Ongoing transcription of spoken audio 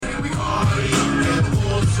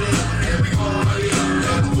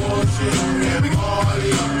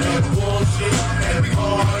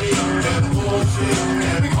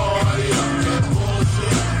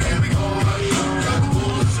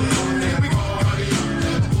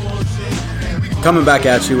Coming back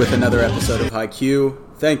at you with another episode of HiQ.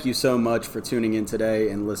 Thank you so much for tuning in today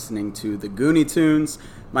and listening to the Goonie Tunes.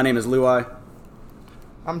 My name is Luai.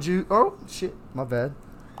 I'm Oh shit, my bad.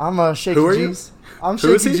 I'm Shaky Who are G's. You? I'm Who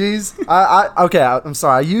Shaky is he? G's. I'm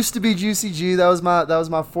sorry. I used to be Juicy G. That was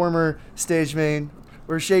my former stage main.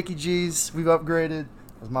 We're Shaky G's. We've upgraded.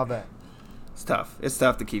 That's my bad. It's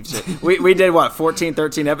tough to keep shit. We did 14,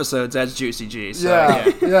 13 episodes as Juicy G. So,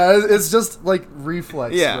 yeah. It's just like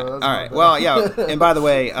reflex. Yeah. Bro. All right. Well, yeah. And by the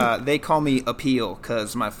way, they call me Appeal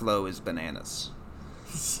because my flow is bananas.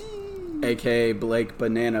 A.K.A. Blake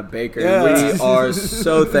Banana Baker. Yeah. We are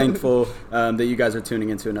so thankful that you guys are tuning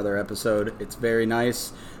into another episode. It's very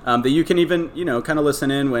nice that you can even, kind of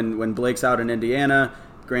listen in when Blake's out in Indiana.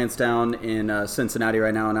 Grant's down in Cincinnati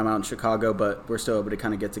right now, and I'm out in Chicago, but we're still able to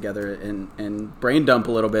kind of get together and brain dump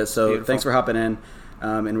a little bit. So Beautiful. Thanks for hopping in.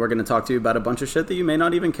 And we're going to talk to you about a bunch of shit that you may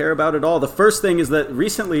not even care about at all. The first thing is that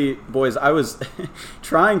recently, boys, I was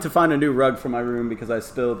trying to find a new rug for my room because I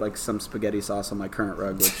spilled like some spaghetti sauce on my current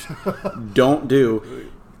rug, which don't do.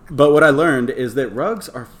 But what I learned is that rugs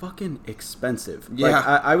are fucking expensive. Yeah. Like,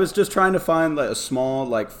 I was just trying to find like a small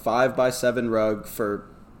 5x7 rug for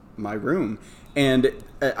my room. And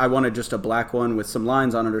I wanted just a black one with some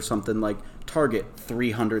lines on it or something. Like Target,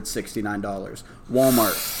 $369.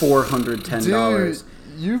 Walmart, $410. Dude,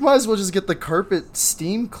 you might as well just get the carpet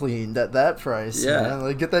steam cleaned at that price. Yeah. Man.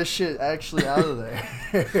 Like, get that shit actually out of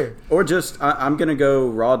there. Or just, I'm going to go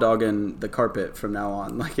raw dogging the carpet from now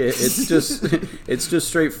on. Like, it's just it's just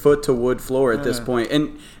straight foot to wood floor at this point.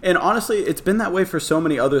 And honestly, it's been that way for so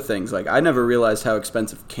many other things. Like, I never realized how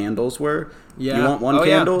expensive candles were. Yeah. You want one Oh,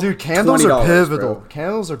 yeah. candle? Dude, candles are $20, pivotal. bro.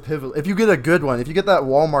 Candles are pivotal. If you get a good one, if you get that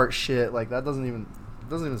Walmart shit, like that doesn't even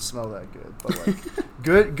smell that good. But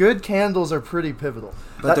like, good candles are pretty pivotal.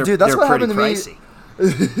 But Dude, that's they're what pretty happened to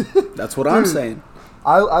pricey. me. That's what I'm saying.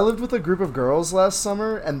 I lived with a group of girls last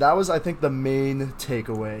summer, and that was, I think, the main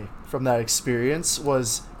takeaway from that experience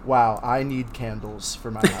was, wow, I need candles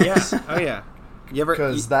for my house. Yeah. Oh yeah. You ever?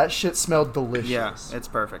 Because that shit smelled delicious. Yeah, it's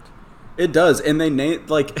perfect. It does, and they name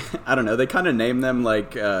I don't know. They kind of name them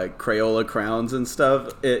like Crayola crowns and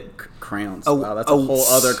stuff. Crowns. Wow, that's a whole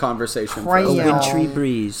other conversation. For us. Crayon. A wintry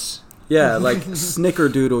breeze. Yeah, like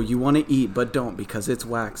Snickerdoodle, you want to eat but don't because it's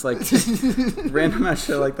wax. Like random ass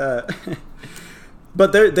shit like that.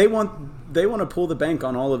 But they want to pull the bank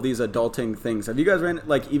on all of these adulting things. Have you guys ran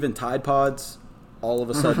like even Tide Pods? All of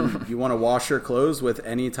a sudden, you want to wash your clothes with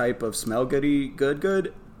any type of smell goody good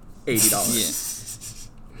 $80.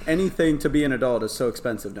 Anything to be an adult is so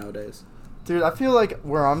expensive nowadays. Dude, I feel like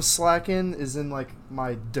where I'm slacking is in like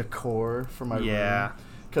my decor for my room.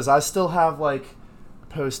 Because I still have like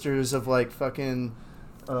posters of like fucking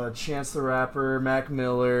Chance the Rapper, Mac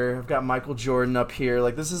Miller. I've got Michael Jordan up here.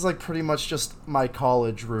 Like, this is like pretty much just my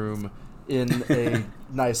college room in a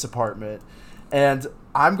nice apartment. And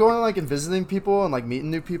I'm going like and visiting people and like meeting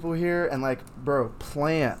new people here. And like, bro,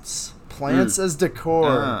 plants as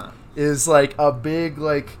decor is like a big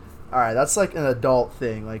like, all right, that's like an adult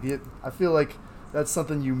thing. Like, I feel like that's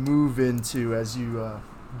something you move into as you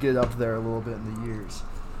get up there a little bit in the years.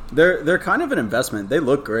 They're kind of an investment. They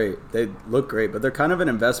look great, but they're kind of an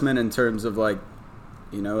investment in terms of like,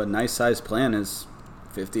 a nice size plant is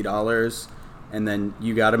 $50, and then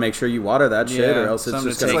you got to make sure you water that shit, or else it's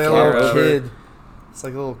just to gonna take fall care over. of. It's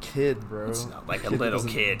like a little kid, bro. It's not like a little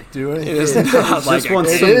kid. Do anything. It is not like Just a want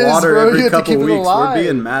kid. some It is, water bro. You every have to couple keep it weeks. We're alive.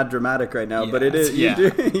 being mad dramatic right now, but it is. Yeah.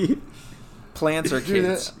 You do. Plants are Dude,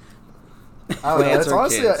 kids. I don't know. Plants It's are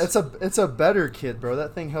honestly kids. it's a better kid, bro.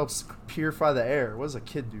 That thing helps purify the air. What does a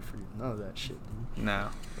kid do for you? None of that shit, dude.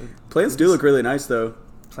 No. Plants do look really nice, though.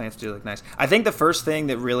 Plants do look nice. I think the first thing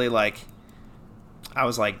that really like, I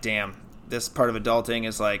was like, damn, this part of adulting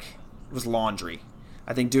is like, was laundry.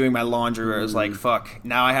 I think doing my laundry where it was like, fuck,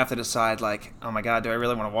 now I have to decide like, oh my God, do I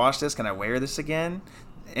really want to wash this? Can I wear this again?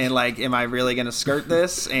 And like, am I really going to skirt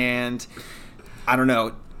this? And I don't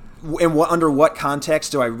know. Under what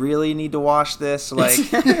context do I really need to wash this? Like,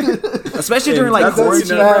 especially during like That's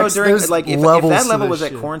quarantine, Max, bro. During there's like, if levels that to level this was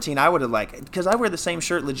at shit. quarantine, I would have like, because I wear the same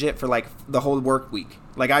shirt legit for like the whole work week.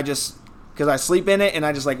 Like because I sleep in it and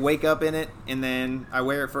I just like wake up in it and then I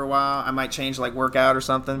wear it for a while. I might change like workout or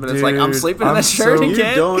something, but it's like I'm Dude, sleeping in I'm that shirt so- You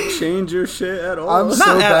again. don't change your shit at all. I'm Not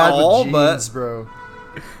so at bad all, with but- jeans, bro.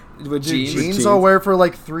 With Dude, jeans. jeans I'll wear for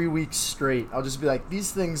like 3 weeks straight. I'll just be like,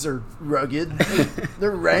 these things are rugged.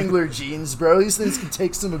 They're Wrangler jeans, bro. These things can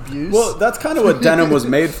take some abuse. Well, that's kind of what denim was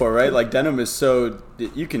made for, right? Like, denim is so...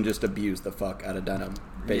 You can just abuse the fuck out of denim,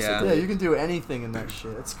 basically. yeah, you can do anything in that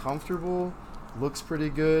shit. It's comfortable, looks pretty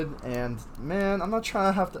good, and man, I'm not trying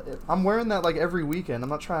to have to... I'm wearing that like every weekend. I'm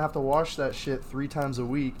not trying to have to wash that shit 3 times a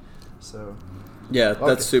week. So yeah,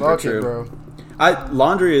 that's super true. Bro.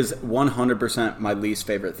 Laundry is 100% my least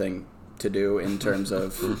favorite thing to do in terms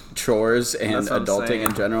of chores and adulting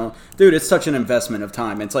in general. Dude, it's such an investment of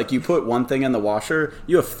time. It's like you put one thing in the washer,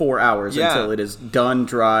 you have 4 hours until it is done,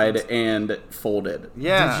 dried, and folded.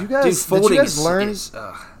 Yeah. Did you guys learn?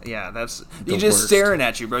 Yeah, that's you're just staring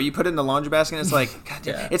at you, bro. You put it in the laundry basket, and it's like, God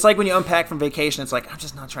damn. It's like when you unpack from vacation. It's like, I'm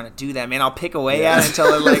just not trying to do that, man. I'll pick away at it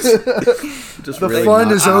until it like just the really fun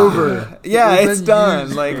is over. Yeah, it's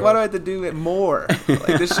done. Like, why do I have to do it more?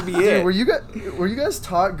 Like, this should be it. Dude, were you guys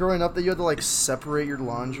taught growing up that you had to like separate your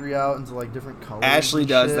laundry out into like different colors? Ashley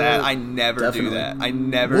does that. I never do that. I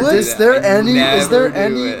never do that. Is there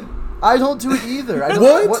any? I don't do it either. I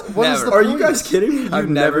don't, what is the Are point? you guys kidding me? I've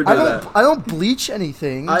never done that. I don't bleach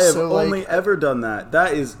anything. I have so only like, ever done that.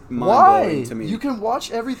 That is mind-blowing to me. You can watch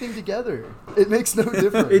everything together. It makes no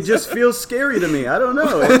difference. It just feels scary to me. I don't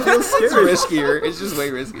know. It feels scary. It's riskier. It's just way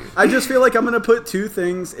riskier. I just feel like I'm going to put two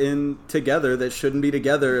things in together that shouldn't be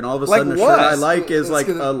together, and all of a sudden Like the what? shirt I like is like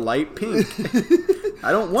a light pink.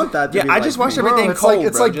 I don't want that to be I just wash pink. everything Bro, cold,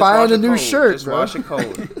 it's bro. like Just buying wash a it new cold. shirt, Just bro. wash it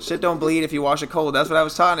cold. Shit don't bleed if you wash it cold. That's what I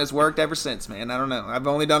was taught, and it's worked ever since, man. I don't know. I've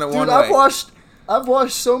only done it one Dude, way. I've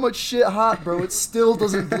washed so much shit hot, bro. It still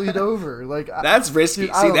doesn't bleed over. Like That's risky.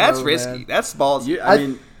 Dude, I See, don't that's know, risky. man. That's ballsy. I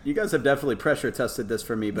mean, you guys have definitely pressure tested this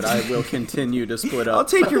for me, but I will continue to split up. I'll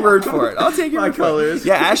take your word for it. I'll take your My word for it. colors.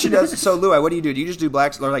 Yeah, Ashley does. So, Louie, what do you do? Do you just do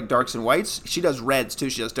blacks or like darks and whites? She does reds too.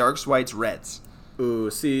 She does darks, whites, reds.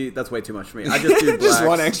 Ooh, see, that's way too much for me. I just do blacks. Just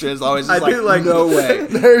one extra is always just I do like no way.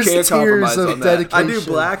 There's Can't tears compromise of on that. dedication. I do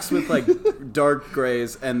blacks with like dark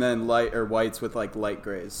grays and then light or whites with like light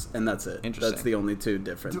grays, and that's it. Interesting. That's the only two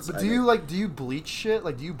differences. But do you bleach shit?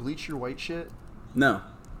 Like, do you bleach your white shit? No.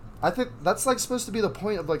 I think that's like supposed to be the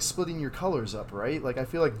point of like splitting your colors up, right? Like, I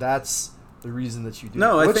feel like that's the reason that you do.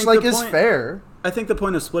 No, it. I Which think like the is point- fair. I think the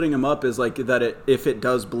point of splitting them up is like that. If it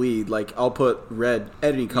does bleed, like I'll put red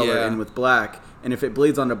any color Yeah. in with black, and if it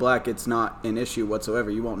bleeds onto black, it's not an issue whatsoever.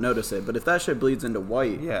 You won't notice it. But if that shit bleeds into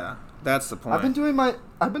white, Yeah, that's the point. I've been doing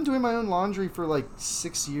my own laundry for like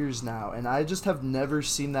 6 years now, and I just have never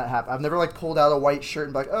seen that happen. I've never like pulled out a white shirt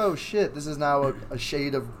and be like, oh shit, this is now a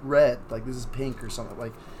shade of red, like this is pink or something.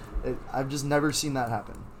 Like, I've just never seen that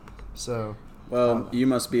happen. So. well, you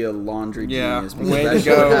must be a laundry Yeah, genius. Because way that to shit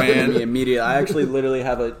go, happened man. to me immediately. I actually literally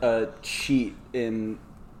have a sheet in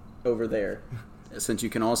over there. Since you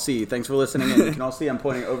can all see, thanks for listening in. You can all see I'm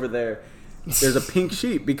pointing over there. There's a pink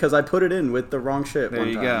sheet because I put it in with the wrong shit there one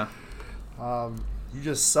you time. go. You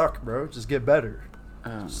just suck, bro. Just get better.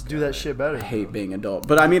 Oh, Just do that shit better. I hate being adult.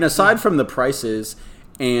 But I mean, aside from the prices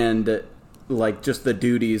and like just the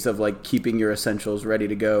duties of like keeping your essentials ready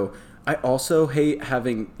to go, I also hate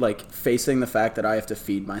having like facing the fact that I have to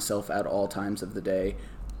feed myself at all times of the day,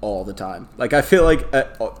 all the time. Like I feel like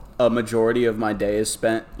a majority of my day is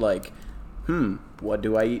spent like, what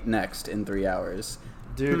do I eat next in 3 hours?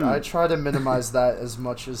 Dude, I try to minimize that as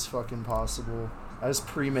much as fucking possible. I just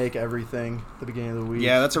pre-make everything at the beginning of the week.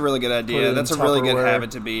 Yeah, that's a really good Put it idea. in That's a really good Tupperware.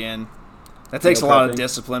 habit to be in. That takes a Meal lot of prepping.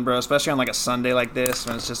 discipline, bro, especially on like a Sunday like this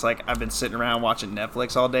when it's just like I've been sitting around watching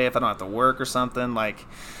Netflix all day if I don't have to work or something. Like,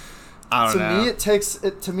 I don't know.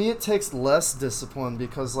 To me, it takes less discipline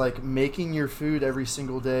because like making your food every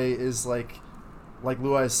single day is like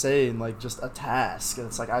Lou is saying, like just a task. And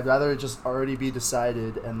it's like I'd rather it just already be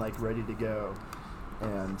decided and like ready to go.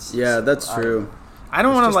 And Yeah, so that's true. I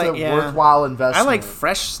don't It's want to just like, a yeah. worthwhile investment. I like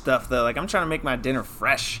fresh stuff though. Like I'm trying to make my dinner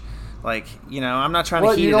fresh. Like, you know, I'm not trying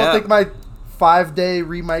What, to heat you it don't up. think my 5-day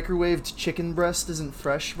re-microwaved chicken breast isn't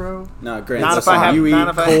fresh, bro? No, Grant, Not if listen, I have- you eat not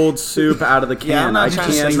if I- cold soup out of the can. Yeah, I'm not I trying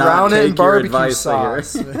to say cannot Drown it in take your barbecue advice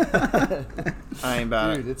sauce. here. I ain't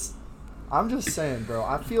about Dude, it. I'm just saying, bro.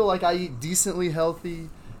 I feel like I eat decently healthy.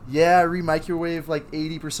 Yeah, I re-microwave like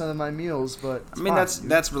 80% of my meals, but I mean, that's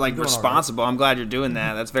like You're doing all right. responsible. I'm glad you're doing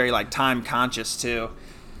that. That's very like time conscious too.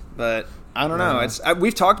 But I don't know. Yeah.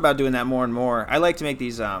 We've talked about doing that more and more. I like to make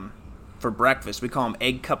these for breakfast. We call them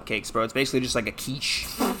egg cupcakes, bro. It's basically just like a quiche.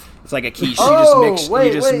 It's like a quiche. Oh,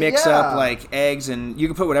 you just mix yeah. up like eggs and you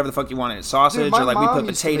can put whatever the fuck you want in it. Sausage Dude, my or like we mom put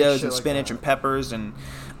used to make potatoes shit and like spinach that. and peppers and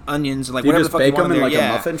onions and like Do you whatever just the fuck you bake want them in, there. like, a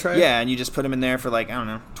Yeah. muffin tray? Yeah, and you just put them in there for like I don't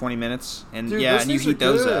know 20 minutes and Dude, yeah, those and you things heat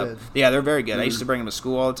are those good. up. Yeah, they're very good. I used to bring them to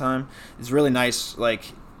school all the time. It's really nice. Like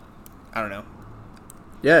I don't know.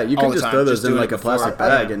 Yeah, you All can the just time, throw those just in doing like it a plastic before.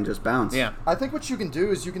 bag Yeah. and just bounce. Yeah. I think what you can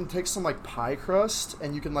do is you can take some like pie crust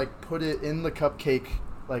and you can like put it in the cupcake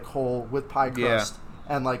like hole with pie Yeah. crust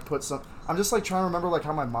and like put some. I'm just like trying to remember like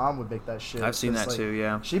how my mom would make that shit. I've seen 'cause, that like, too.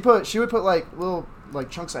 Yeah. She would put like little like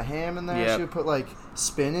chunks of ham in there. Yep. She would put like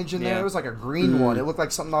spinach in there. It was like a green one. It looked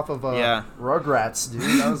like something off of Rugrats,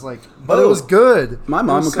 dude. I was like, but it was good. My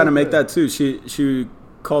mom would kind of make that too. She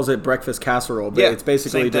calls it breakfast casserole, but it's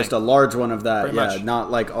basically just a large one of that. Pretty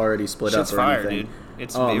not like already split up or fire, anything. Dude.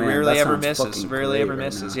 It rarely ever misses. Rarely ever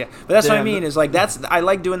misses. Yeah, but that's what I mean. Is like I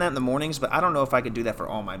like doing that in the mornings, but I don't know if I could do that for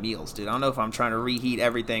all my meals, dude. I don't know if I'm trying to reheat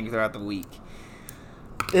everything throughout the week.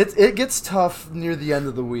 It gets tough near the end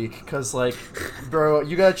of the week because, like, bro,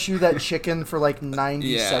 you gotta chew that chicken for like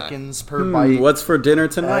 90 seconds per bite. What's for dinner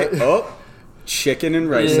tonight? Chicken and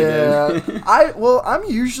rice again. I'm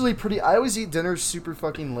usually I always eat dinner super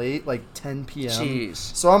fucking late, like 10 p.m. Jeez.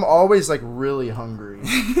 So I'm always like really hungry.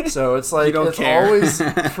 So it's like always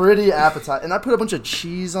pretty appetite. And I put a bunch of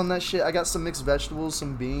cheese on that shit. I got some mixed vegetables,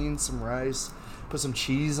 some beans, some rice. Put some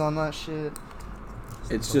cheese on that shit.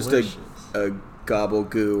 It's just a gobble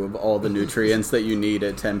goo of all the nutrients that you need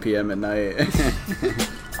at 10 p.m. at night.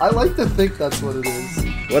 I like to think that's what it is.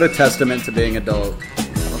 What a testament to being adult.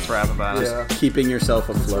 Let's rap about it. Keeping yourself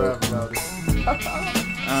afloat.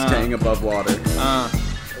 Staying above water.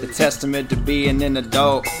 The testament to being an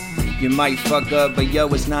adult. You might fuck up, but yo,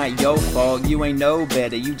 it's not your fault. You ain't know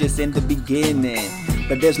better, you just in the beginning.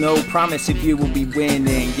 But there's no promise if you will be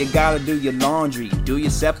winning. You gotta do your laundry. Do you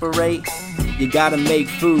separate? You gotta make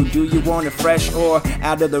food. Do you want it fresh or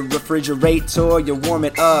out of the refrigerator? You warm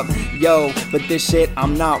it up. Yo, but this shit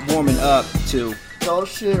I'm not warming up to. Oh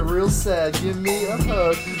shit, real sad, give me a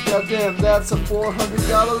hug. Goddamn, that's a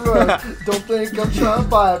 $400 rug. Don't think I'm trying to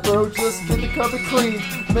buy it, bro, just get the carpet clean.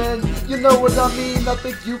 Man, you know what I mean, I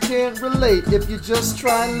think you can relate if you just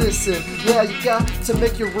try and listen. Yeah, you got to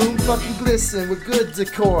make your room fucking glisten with good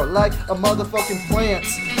decor, like a motherfucking plant.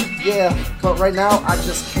 Yeah, but right now, I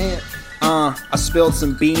just can't. I spilled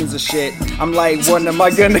some beans of shit. I'm like, what am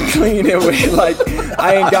I gonna clean it with? Like,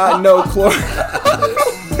 I ain't got no chlorine.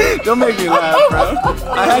 Don't make me laugh, bro.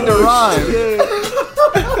 I had to rhyme.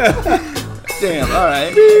 Damn,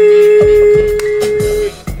 alright.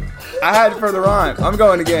 I had it for the rhyme. I'm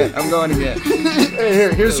going again.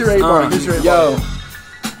 Hey, here's your A-bar. Yo,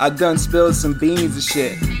 I done spilled some beans and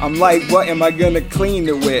shit. I'm like, what am I gonna clean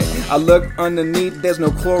it with? I look underneath, there's no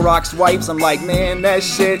Clorox wipes. I'm like, man, that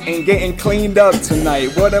shit ain't getting cleaned up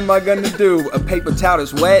tonight. What am I gonna do? A paper towel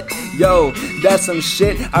is wet? Yo, that's some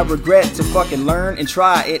shit I regret to fucking learn and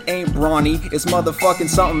try. It ain't brawny, it's motherfucking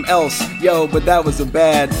something else. Yo, but that was a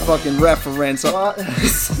bad fucking reference. Why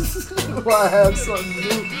have something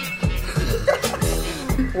new?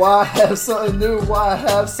 Why have something new? Why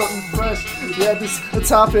have something fresh? Yeah, this a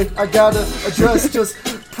topic I gotta address. Just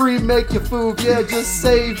pre-make your food, yeah, just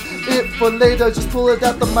save it for later. Just pull it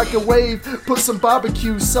out the microwave, put some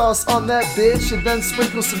barbecue sauce on that bitch, and then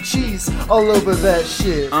sprinkle some cheese all over that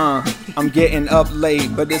shit. I'm getting up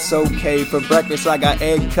late, but it's okay. For breakfast I got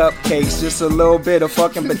egg cupcakes, just a little bit of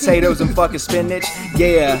fucking potatoes and fucking spinach.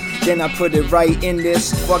 Yeah, then I put it right in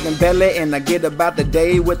this fucking belly, and I get about the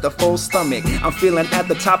day with a full stomach. I'm feeling at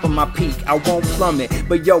the top of my peak, I won't plummet.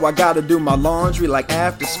 But yo, I gotta do my laundry like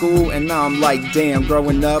after school, and now I'm like, damn,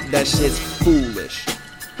 growing up, that shit's foolish.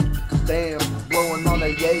 Damn, blowing on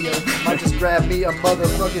that yayo. Might just grab me a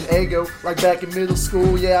motherfucking Eggo. Like back in middle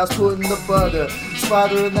school, yeah, I was putting the butter.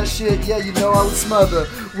 Slathering that shit, yeah, you know I would smother.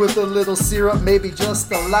 With a little syrup, maybe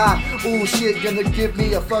just a lot. Ooh, shit, gonna give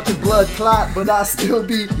me a fucking blood clot. But I still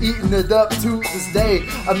be eating it up to this day.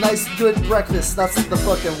 A nice good breakfast, that's the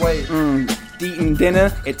fucking way. Eating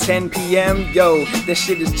dinner at 10 p.m. Yo, this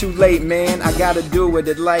shit is too late, man. I gotta do it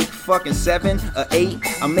at like fucking 7 or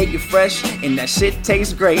 8. I make it fresh and that shit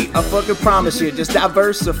tastes great. I fucking promise you, just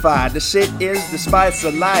diversify. The shit is the spice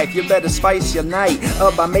of life. You better spice your night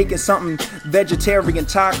up by making something vegetarian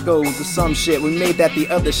tacos or some shit. We made that the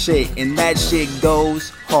other shit and that shit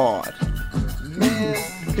goes hard. Man,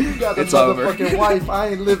 you got a motherfucking wife. I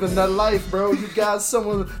ain't living that life, bro. You got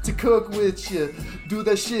someone to cook with you. Do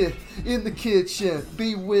that shit in the kitchen.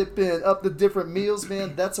 Be whipping up the different meals,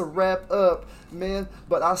 man. That's a wrap up, man.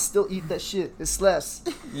 But I still eat that shit. It slaps.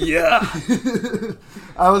 Yeah.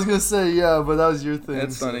 I was gonna say yeah, but that was your thing.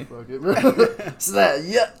 That's funny. Fuck it, bro. Slap,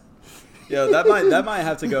 yeah. Yeah, that might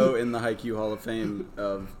have to go in the Haikyuu Hall of Fame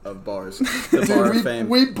of bars. The bar of fame.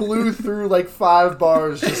 We blew through like 5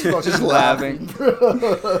 bars just fucking laughing.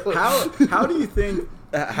 How do you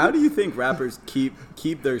think rappers keep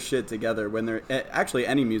their shit together when they're actually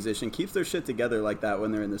any musician keeps their shit together like that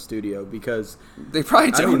when they're in the studio? Because they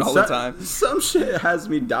probably don't all the time. Some shit has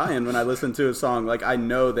me dying when I listen to a song. Like I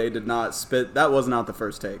know they did not spit. That was not the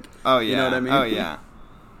first take. Oh yeah. You know what I mean? Oh yeah.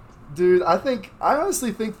 Dude, I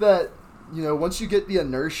honestly think that, you know, once you get the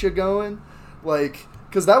inertia going, like,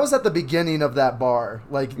 Because that was at the beginning of that bar.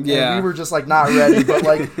 Like, and we were just, like, not ready. But,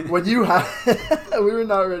 like, when you had... we were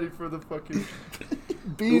not ready for the fucking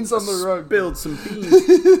beans on the rug. Spilled some beans.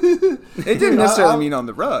 It didn't necessarily mean on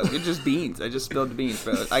the rug. It's just beans. I just spilled the beans,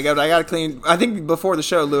 bro. I got to clean... I think before the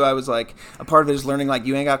show, Lou, I was like, a part of it is learning, like,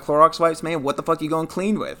 you ain't got Clorox wipes, man. What the fuck you going to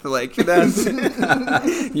clean with? Like, that's...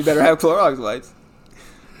 you better have Clorox wipes.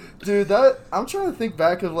 Dude, I'm trying to think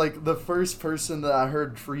back of like the first person that I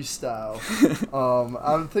heard freestyle.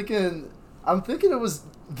 I'm thinking it was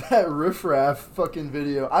that Riff Raff fucking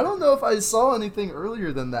video. I don't know if I saw anything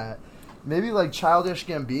earlier than that. Maybe like Childish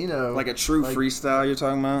Gambino. Like a true freestyle you're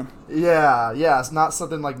talking about? Yeah, it's not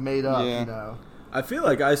something like made up, you know. I feel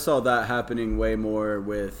like I saw that happening way more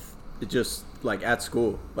with just like at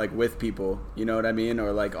school, like with people, you know what I mean?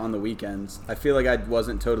 Or like on the weekends. I feel like I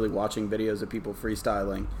wasn't totally watching videos of people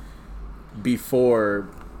freestyling before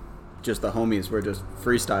just the homies were just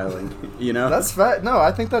freestyling, you know? That's fact. No,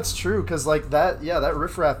 I think that's true because like that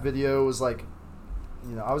Riff Raff video was like,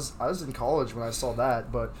 you know, I was in college when I saw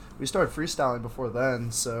that, but we started freestyling before then,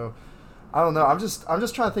 so I don't know. I'm just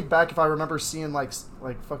trying to think back if I remember seeing like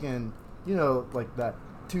fucking, you know, like that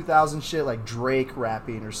 2000 shit, like Drake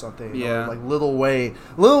rapping or something. Yeah. Or like Lil Wayne.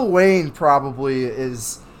 Lil Wayne probably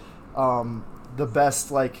is the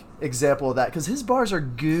best like example of that because his bars are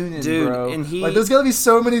gooning, dude, bro. and like there's gonna be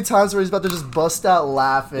so many times where he's about to just bust out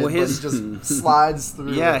laughing, but he just slides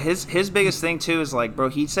through. Yeah, his biggest thing too is like, bro,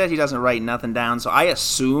 he said he doesn't write nothing down, so I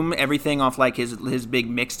assume everything off like his big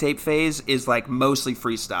mixtape phase is like mostly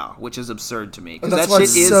freestyle, which is absurd to me because that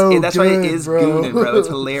shit is that's why it is gooning, bro. It's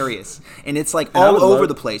hilarious and it's like all over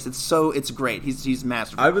the place. It's great. He's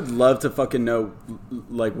masterful. I would love to fucking know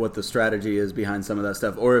like what the strategy is behind some of that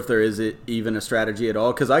stuff, or if there is even a strategy at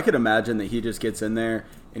all. Because I could imagine that he just gets in there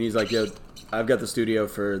and he's like, "Yo, I've got the studio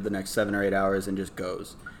for the next 7 or 8 hours," and just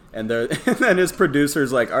goes. And then his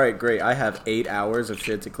producer's like, "All right, great. I have 8 hours of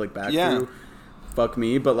shit to click back through. Fuck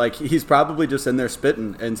me." But like, he's probably just in there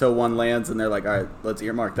spitting until one lands, and they're like, "All right, let's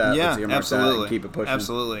earmark that. Yeah, let's earmark absolutely. that and keep it pushing."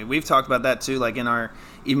 Absolutely. We've talked about that too. Like in our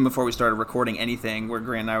even before we started recording anything, where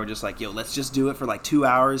Grant and I were just like, "Yo, let's just do it for like 2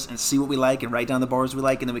 hours and see what we like and write down the bars we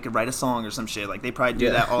like, and then we could write a song or some shit." Like they probably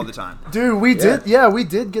do that all the time. Dude, we did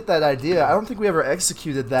get that idea. I don't think we ever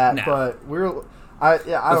executed that, but I don't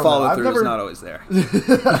know. The follow through is not always there.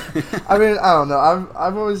 I mean, I don't know.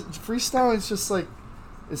 I've always freestyling is just like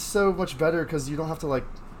it's so much better because you don't have to like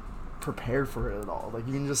prepare for it at all. Like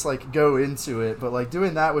you can just like go into it, but like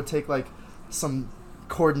doing that would take like some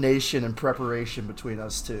coordination and preparation between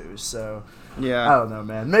us two. So I don't know,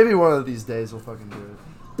 man. Maybe one of these days we'll fucking do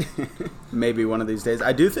it. Maybe one of these days.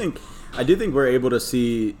 I do think we're able to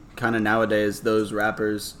see kind of nowadays those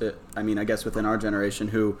rappers, I mean, I guess within our generation,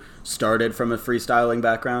 who started from a freestyling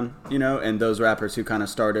background, you know, and those rappers who kind of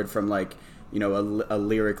started from like, you know, a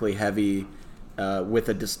lyrically heavy with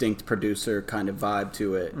a distinct producer kind of vibe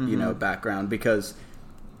to it, you know, background. Because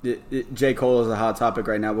J. Cole is a hot topic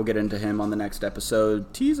right now. We'll get into him on the next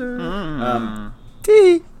episode. Teaser.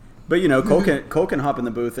 But, you know, Cole can hop in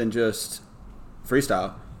the booth and just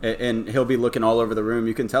freestyle. And he'll be looking all over the room.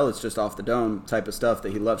 You can tell it's just off the dome type of stuff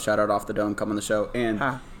that he loves. Shout out Off the Dome, come on the show.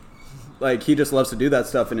 And like he just loves to do that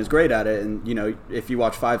stuff and is great at it. And you know, if you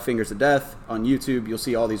watch 5 Fingers of Death on YouTube, you'll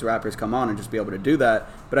see all these rappers come on and just be able to do that.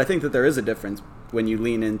 But I think that there is a difference when you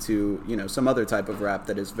lean into, you know, some other type of rap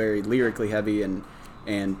that is very lyrically heavy and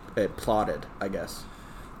plotted, I guess.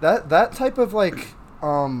 That type of like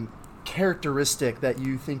characteristic that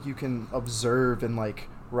you think you can observe in like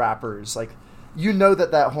rappers, like, you know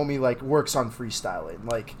that homie like works on freestyling,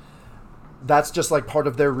 like that's just like part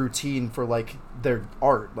of their routine for like their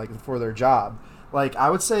art, like for their job. Like I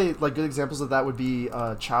would say like good examples of that would be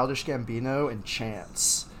Childish Gambino and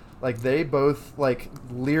Chance. Like they both like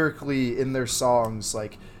lyrically in their songs,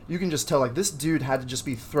 like you can just tell like this dude had to just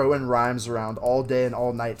be throwing rhymes around all day and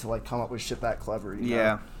all night to like come up with shit that clever, you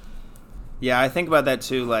know? Yeah, I think about that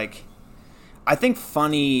too. Like I think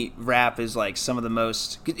funny rap is like some of the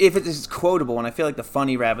most, if it is quotable, and I feel like the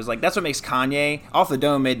funny rap is like, that's what makes Kanye. Off the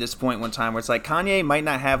Dome made this point one time where it's like Kanye might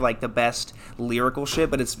not have like the best lyrical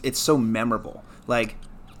shit, but it's so memorable. Like,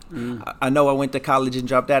 I know I went to college and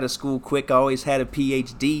dropped out of school quick. I always had a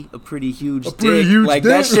PhD, a pretty huge dick. Like,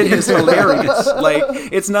 that shit is hilarious. Like,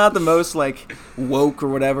 it's not the most, like, woke or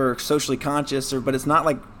whatever, socially conscious, but it's not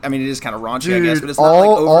like, I mean, it is kind of raunchy, dude, I guess, but it's not like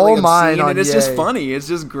overly obscene, and it's Ye. just funny. It's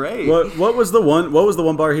just great. What was the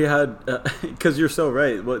one bar he had? Because you're so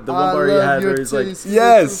right. The one bar he had where he's like,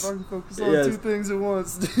 yes, focus on 2 things at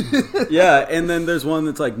once. Yeah, and then there's one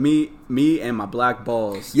that's like, me me and my black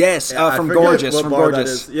balls. Yes, from Gorgeous. From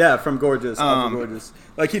Gorgeous. Yeah, from Gorgeous. From Gorgeous.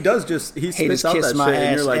 Like, he does just, he spits out that shit,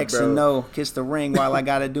 and you're like, X bro. And no, kiss the ring while I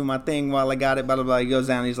gotta do my thing while I got it, blah, blah, blah. He goes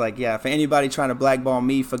down and he's like, yeah, for anybody trying to blackball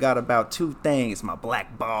me, forgot about 2 things, my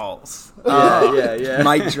black balls. Yeah.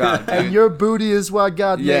 Mic drop, dude. And your booty is what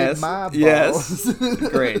God made my balls. Yes.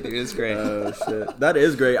 Great, dude. It's great. Oh, shit. That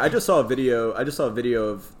is great. I just saw a video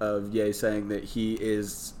of Ye saying that he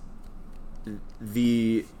is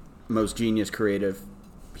the most genius creative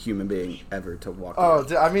human being ever to walk around.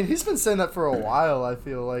 Dude, I mean, he's been saying that for a while, I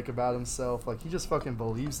feel like, about himself. Like, he just fucking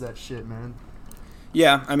believes that shit, man.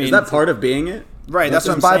 Yeah, I mean, is that part of being it? Right, that's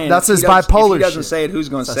what I'm saying. That's his bipolar shit. If he doesn't say it, who's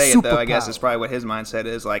going to say it, though? I guess it's probably what his mindset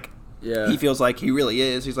is. Like, he feels like he really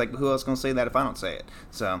is. He's like, who else going to say that if I don't say it?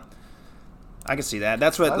 So, I can see that.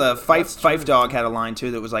 That's what the Fife Dog had a line,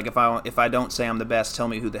 too, that was like, if I don't say I'm the best, tell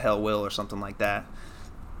me who the hell will, or something like that.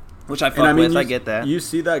 Which I fuck with. I get that. You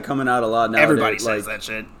see that coming out a lot nowadays. Everybody says that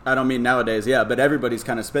shit. I don't mean nowadays, yeah, but everybody's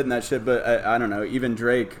kind of spitting that shit. But I don't know. Even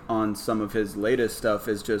Drake on some of his latest stuff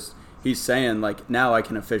is just, he's saying, like, now I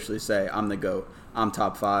can officially say I'm the GOAT. I'm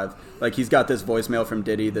top 5. Like, he's got this voicemail from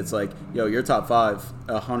Diddy that's like, yo, you're top 5,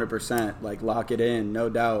 100%. Like, lock it in, no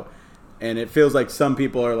doubt. And it feels like some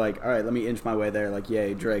people are like, all right, let me inch my way there. Like,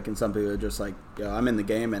 yay, Drake. And some people are just like, yo, I'm in the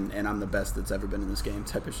game, and I'm the best that's ever been in this game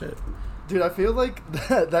type of shit. Dude, I feel like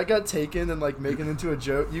that got taken and, like, making into a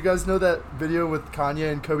joke. You guys know that video with Kanye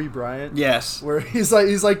and Kobe Bryant? Yes. Where he's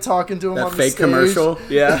like talking to him that on the fake stage. Commercial?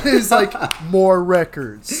 Yeah. He's like, more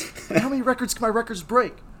records. How many records can my records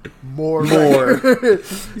break? More.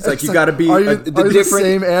 He's like, you got to be are you the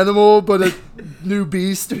same animal but a new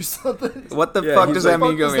beast or something? What the fuck does that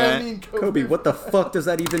mean, Kobe, what the fuck does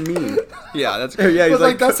that even mean? Yeah, that's great. Yeah, but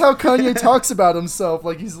like that's how Kanye talks about himself.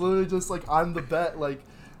 Like, he's literally just like, I'm the bet. Like,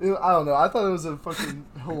 I don't know. I thought it was a fucking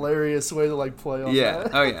hilarious way to, like, play on that.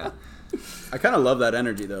 Oh yeah. I kind of love that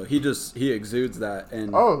energy, though. He exudes that.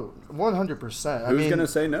 And 100%. Who's going to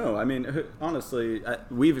say no? I mean, honestly,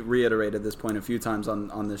 we've reiterated this point a few times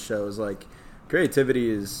on this show. Is like, creativity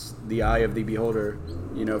is the eye of the beholder.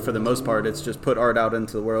 You know, for the most part, it's just put art out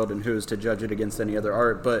into the world, and who's to judge it against any other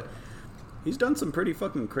art. But he's done some pretty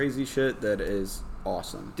fucking crazy shit that is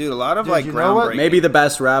awesome. Dude, a lot of, like, groundbreaking. Maybe the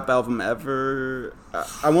best rap album ever.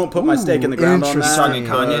 I won't put my stake in the ground on that. Talking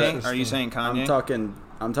Kanye? Are you saying Kanye?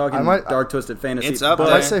 I'm talking Dark Twisted Fantasy. It's up there.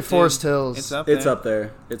 I might say Forest Hills. It's up there.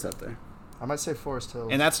 It's up there. I might say Forest Hills.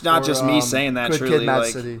 And that's not just me saying that, Good truly. Kid, Mad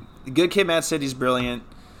City. Good Kid, Mad City's brilliant.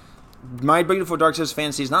 My Beautiful Dark Twisted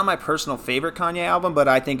Fantasy is not my personal favorite Kanye album, but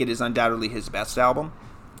I think it is undoubtedly his best album.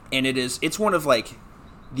 And it's one of, like,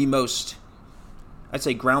 the most, I'd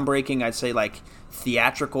say, groundbreaking, I'd say, like,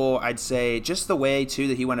 theatrical, I'd say, just the way, too,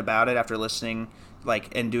 that he went about it after listening,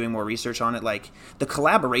 like, and doing more research on it. Like, the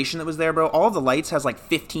collaboration that was there, bro. All of the Lights has, like,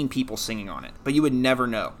 15 people singing on it, but you would never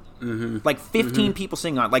know. Mm-hmm. Like, 15 people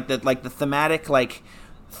singing on it. Like the thematic, like,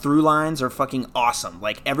 through lines are fucking awesome.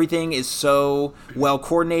 Like, everything is so well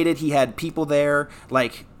coordinated. He had people there,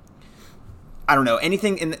 like, I don't know,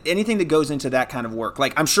 anything that goes into that kind of work.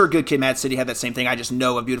 Like, I'm sure Good Kid, Mad City had that same thing. I just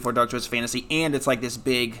know of Beautiful Dark Twisted Fantasy, and it's like this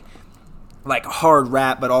big, like, hard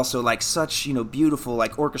rap, but also, like, such, you know, beautiful,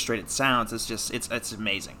 like, orchestrated sounds. It's just, it's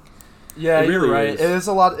amazing. Yeah, really you're right. is. It is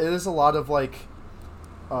a lot of, like,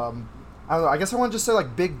 I don't know. I guess I want to just say,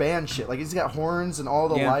 like, big band shit. Like, he's got horns and all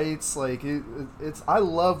the lights. Like, it's. I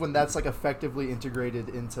love when that's, like, effectively integrated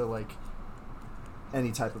into, like,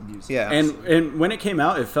 any type of music. Yeah. And when it came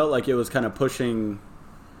out, it felt like it was kind of pushing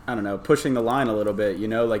the line a little bit, you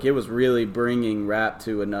know? Like, it was really bringing rap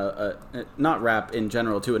to not rap in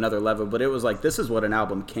general, to another level, but it was like, this is what an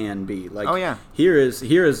album can be. Like, oh, yeah. Here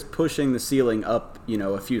is pushing the ceiling up, you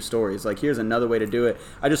know, a few stories. Like, here's another way to do it.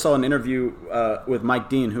 I just saw an interview with Mike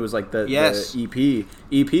Dean, who was, like, the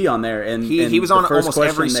EP on there. And he was on almost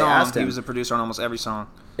every song. He was a producer on almost every song.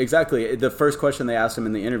 Exactly. The first question they asked him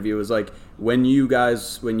in the interview was like, when you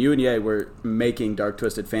and Ye were making Dark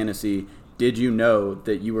Twisted Fantasy, did you know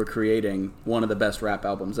that you were creating one of the best rap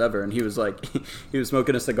albums ever? And he was like, he was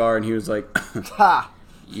smoking a cigar, and he was like,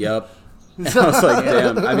 yep. And I was like,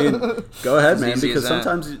 damn. I mean, go ahead, man, because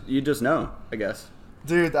sometimes you just know, I guess.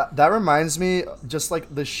 Dude, that reminds me, just,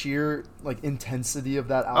 like, the sheer, like, intensity of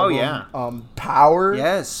that album. Oh, yeah. Power.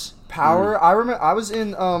 Yes. Power. I remember I was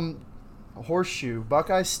in Horseshoe,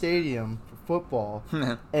 Buckeye Stadium for football,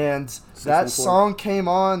 and that song came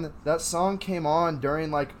on during,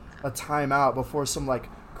 like, a timeout before some, like,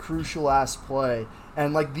 crucial ass play,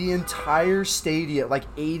 and, like, the entire stadium, like,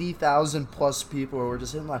 80,000 plus people were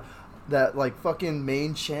just in, like, that, like, fucking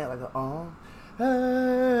main chant, like,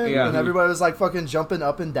 hey, and everybody was, like, fucking jumping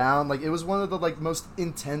up and down. Like, it was one of the, like, most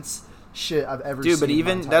intense shit I've ever seen. Dude, but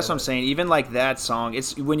even that's what I'm life. saying. Even like that song,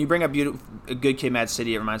 it's when you bring up Good Kid, Mad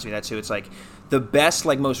City, it reminds me of that too. It's like the best,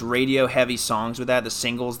 like most radio heavy songs with that. The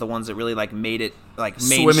singles, the ones that really like made it like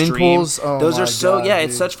mainstream. Swimming Pools. Oh, those my are so God, yeah. dude.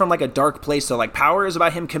 It's such from like a dark place. So like Power is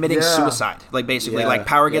about him committing suicide. Like basically, Yeah, like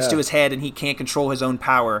power gets yeah. to his head and he can't control his own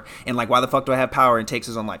power. And like, why the fuck do I have power? And takes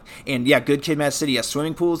his own life. And yeah, Good Kid, Mad City. Yeah,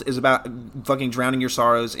 Swimming Pools is about fucking drowning your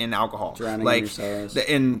sorrows in alcohol. Drowning like, in your sorrows.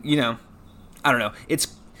 And you know, I don't know.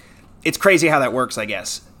 It's crazy how that works, I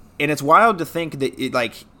guess. And it's wild to think that it,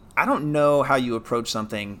 like, I don't know how you approach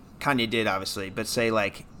something. Kanye did, obviously, but say,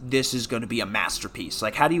 like, this is going to be a masterpiece.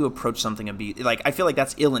 Like, how do you approach something and be, like, I feel like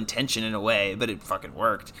that's ill-intention in a way, but it fucking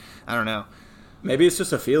worked. I don't know. Maybe it's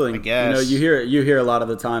just a feeling. I guess. You hear a lot of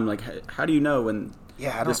the time, like, how do you know when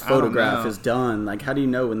this photograph is done? Like, how do you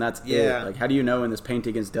know when that's it? Like, how do you know when this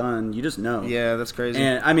painting is done? You just know. Yeah, that's crazy.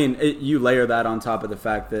 And, I mean, you layer that on top of the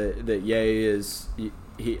fact that Ye is...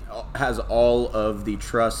 He has all of the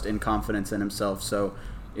trust and confidence in himself. So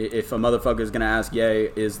if a motherfucker is going to ask Ye,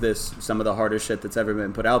 is this some of the hardest shit that's ever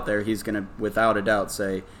been put out there, he's going to, without a doubt,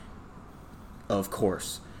 say, of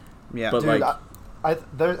course. Yeah. But, Dude, like...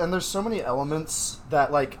 there's so many elements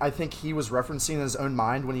that, like, I think he was referencing in his own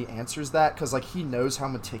mind when he answers that, because, like, he knows how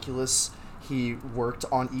meticulous he worked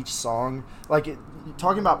on each song. Like,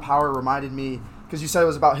 talking about Power reminded me, because you said it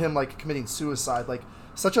was about him, like, committing suicide. Like,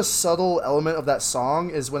 such a subtle element of that song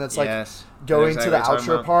is when it's, like, going to the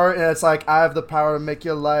outro part, and it's like, I have the power to make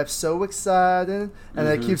your life so exciting, and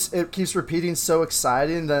it keeps repeating so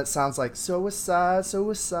exciting, and then it sounds like suicide,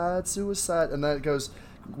 suicide, suicide, and then it goes,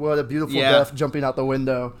 what a beautiful death jumping out the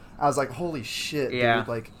window. I was like, holy shit, dude.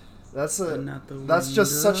 Like, that's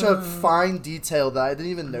just such a fine detail that I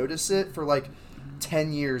didn't even notice it for like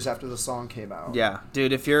 10 years after the song came out. Yeah,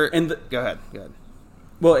 dude, if you're... Go ahead.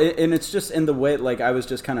 Well, and it's just in the way, like, I was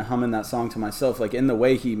just kind of humming that song to myself, like, in the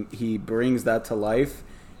way he brings that to life,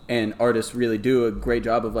 and artists really do a great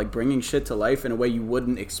job of, like, bringing shit to life in a way you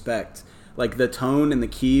wouldn't expect. Like, the tone and the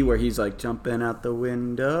key where he's, like, jumping out the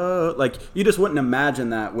window, like, you just wouldn't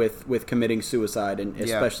imagine that with committing suicide, and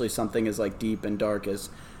especially something as, like, deep and dark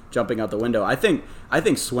as jumping out the window. I think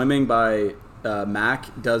Swimming by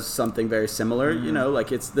Mac does something very similar, you know,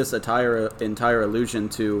 like, it's this entire allusion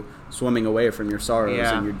to swimming away from your sorrows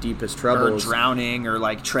and your deepest troubles, or drowning, or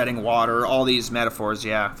like treading water, all these metaphors.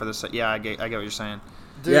 For this. I get what you're saying.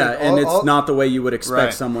 Dude, and it's not the way you would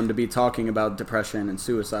expect someone to be talking about depression and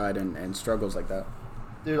suicide and struggles like that.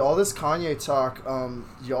 Dude, all this Kanye talk,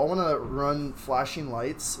 y'all want to run Flashing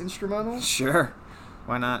Lights instrumental? Sure,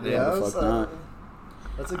 why not? Yeah, the fuck not.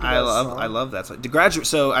 That's a good song. song. I love that song.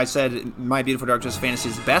 So I said My Beautiful Dark Twisted Fantasy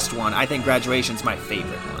is the best one. I think Graduation's my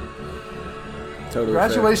favorite one. Totally.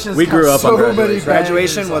 Graduation. We grew up on Graduation.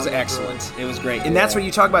 Graduation was excellent. It was great, and that's what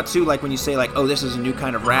you talk about too. Like when you say like, "Oh, this is a new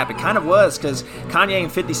kind of rap." It kind of was, because Kanye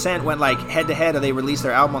and 50 Cent went like head to head, or they released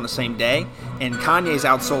their album on the same day. And Kanye's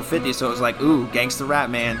outsold 50, so it was like, "Ooh, gangsta rap,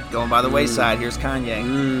 man, going by the wayside." Here's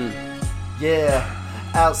Kanye. Yeah.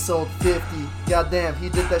 Outsold 50. Goddamn, he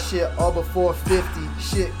did that shit all before 50.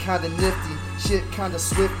 Shit kinda nifty. Shit kinda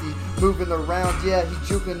swifty. Moving around, yeah, he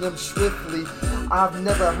juking them swiftly. I've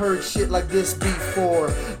never heard shit like this before.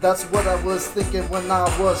 That's what I was thinking when I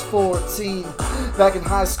was 14. Back in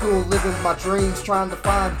high school, living my dreams, trying to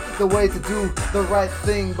find the way to do the right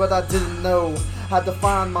thing, but I didn't know. Had to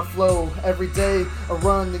find my flow every day, a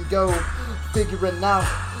run and go, figuring out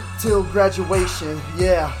till graduation.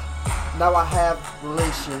 Yeah, now I have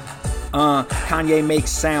relation. Kanye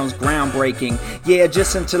makes sounds groundbreaking. Yeah,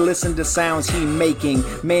 just to listen to sounds he making.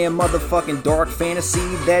 Man, motherfucking dark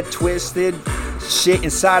fantasy, that twisted shit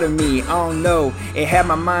inside of me. I don't know. It had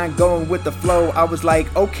my mind going with the flow. I was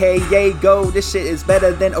like, okay, yay, go. This shit is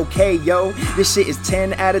better than okay, yo. This shit is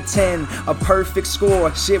 10 out of 10. A perfect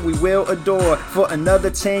score. Shit we will adore for another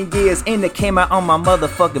 10 years. And it came out on my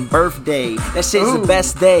motherfucking birthday. That shit's the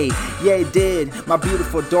best day. Yeah, it did. My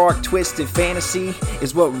beautiful dark twisted fantasy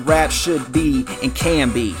is what rap should be and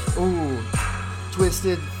can be. Ooh,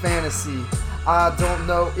 twisted fantasy. I don't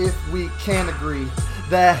know if we can agree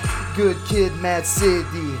that Good Kid, Mad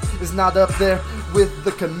City is not up there with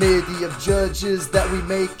the committee of judges that we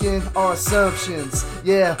making our assumptions.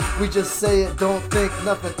 Yeah, we just say it, don't think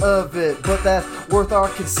nothing of it, but that's worth our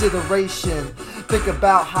consideration. Think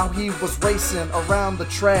about how he was racing around the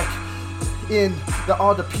track in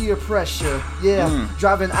all the peer pressure. Yeah,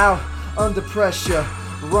 driving out under pressure,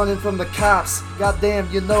 running from the cops.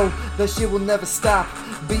 Goddamn, you know that shit will never stop.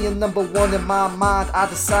 Being number one in my mind, I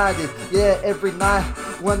decided. Yeah, every night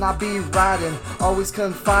when I be riding, always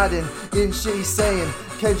confiding in shit he's saying.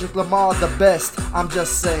 Kendrick Lamar the best, I'm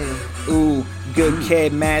just saying. Ooh, Good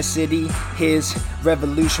Kid, Mad City, his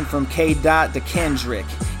revolution from K-Dot to Kendrick.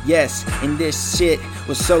 Yes, and this shit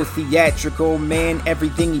was so theatrical, man.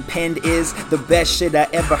 Everything he penned is the best shit I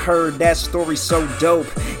ever heard. That story's so dope.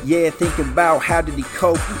 Yeah, think about how did he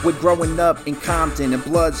cope with growing up in Compton and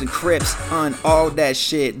Bloods and Crips on all that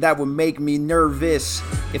shit. That would make me nervous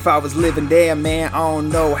if I was living there, man. I don't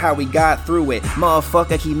know how he got through it.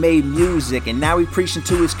 Motherfucker, he made music and now he preaching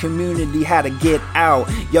to his community how to get out.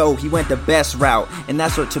 Yo, he went the best route, and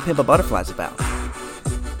that's what To Pimp a Butterfly's about.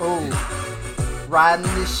 Oh. Riding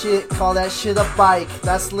this shit, call that shit a bike.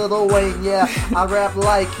 That's Lil Wayne, yeah. I rap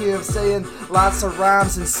like him, saying lots of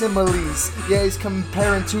rhymes and similes. Yeah, he's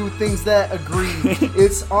comparing two things that agree.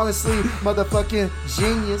 It's honestly motherfucking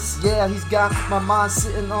genius. Yeah, he's got my mind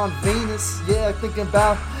sitting on Venus. Yeah, thinking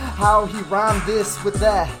about how he rhymed this with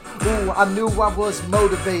that. Ooh, I knew I was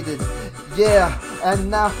motivated. Yeah,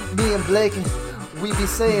 and now me and Blake, we be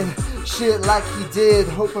saying shit like he did,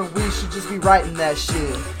 hoping we should just be writing that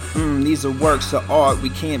shit. These are works of art we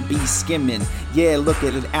can't be skimming. Yeah, look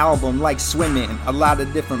at an album like swimming. A lot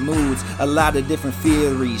of different moods, a lot of different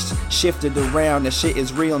theories shifted around. The shit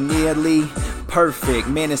is real nearly perfect.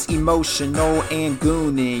 Man, it's emotional and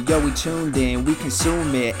gooning. Yo, we tuned in, we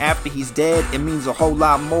consume it. After he's dead, it means a whole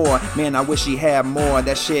lot more. Man, I wish he had more.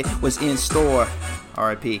 That shit was in store.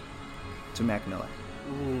 R.I.P. to Mac Miller.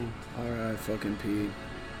 Alright, fucking P.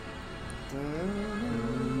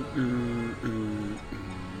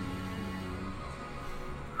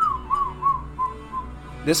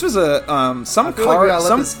 This was a some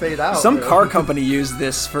car company used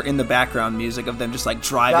this for in the background music of them just like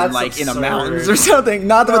driving. That's like absurd. In a mountains or something.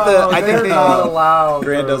 Not with the I think not allowed.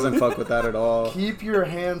 Grant doesn't fuck with that at all. Keep your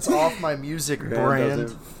hands off my music, Grant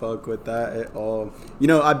doesn't fuck with that at all. You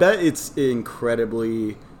know, I bet it's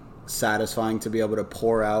incredibly satisfying to be able to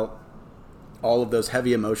pour out all of those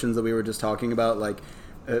heavy emotions that we were just talking about, like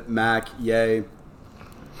Mac, Ye,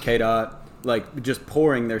 K-Dot, like just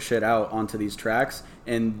pouring their shit out onto these tracks,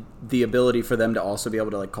 and the ability for them to also be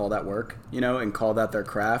able to like call that work, you know, and call that their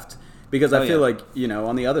craft. Because I feel like, you know,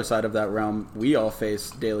 on the other side of that realm, we all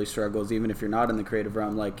face daily struggles, even if you're not in the creative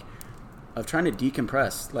realm, like of trying to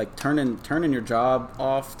decompress, like turning your job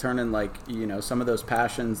off, turning like, you know, some of those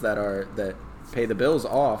passions that pay the bills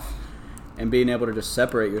off, and being able to just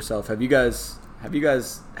separate yourself. Have you guys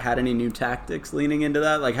had any new tactics leaning into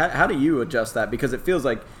that? Like how do you adjust that? Because it feels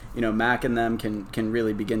like, you know, Mac and them can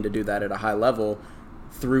really begin to do that at a high level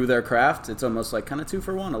through their craft. It's almost like kind of 2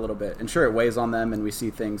 for 1 a little bit. And sure, it weighs on them, and we see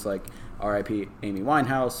things like R.I.P. Amy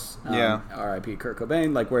Winehouse, R.I.P. Kurt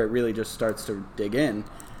Cobain, like where it really just starts to dig in.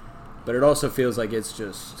 But it also feels like it's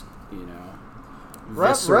just, you know,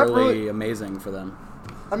 viscerally really amazing for them.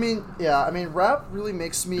 I mean, rap really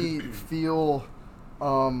makes me feel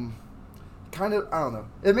kind of, I don't know.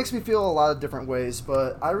 It makes me feel a lot of different ways,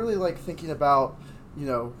 but I really like thinking about, you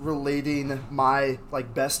know, relating my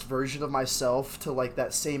like best version of myself to like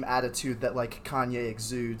that same attitude that like Kanye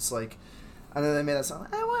exudes. Like, I know they made that song,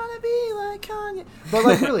 I want to be like Kanye, but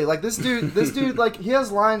like really, like this dude, like he has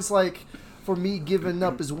lines like, for me giving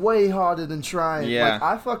up is way harder than trying. Yeah.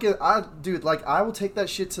 Like I will take that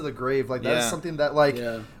shit to the grave. Like that is something that like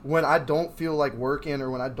when I don't feel like working or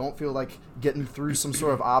when I don't feel like getting through some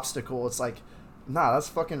sort of obstacle, it's like, nah, that's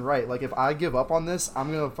fucking right. Like if I give up on this,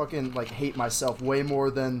 I'm gonna fucking like hate myself way more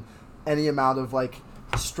than any amount of like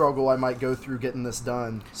struggle I might go through getting this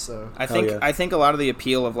done. So I think a lot of the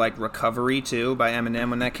appeal of like Recovery too by Eminem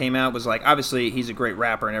when that came out was like, obviously he's a great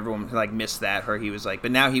rapper and everyone like missed that, where he was like,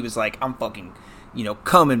 but now he was like, I'm fucking, you know,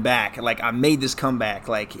 coming back. Like I made this comeback.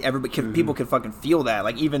 Like everybody, people could fucking feel that.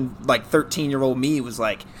 Like even like 13-year-old me was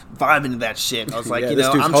like vibing to that shit. I was like, you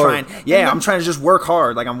know, I'm trying to just work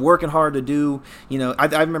hard. Like I'm working hard to do, you know. I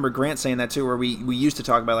remember Grant saying that too, where we used to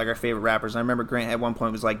talk about like our favorite rappers. And I remember Grant at one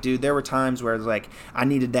point was like, dude, there were times where it was like I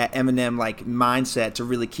needed that Eminem like mindset to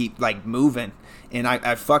really keep like moving. And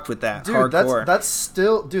I fucked with that hardcore. That's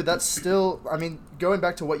still. I mean, going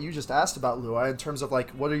back to what you just asked about, Lou, in terms of like,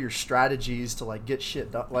 what are your strategies to like get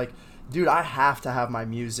shit done? Like, dude, I have to have my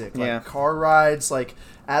music. Like car rides, like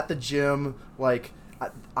at the gym, like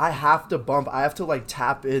I have to bump. I have to like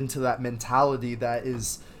tap into that mentality that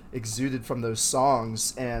is exuded from those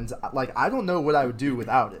songs, and like I don't know what I would do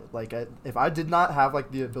without it. Like if I did not have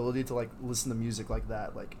like the ability to like listen to music like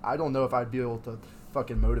that, like I don't know if I'd be able to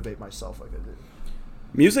fucking motivate myself like I do.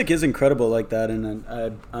 Music is incredible like that, and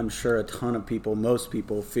I'm sure a ton of people, most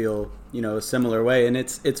people, feel, you know, a similar way. And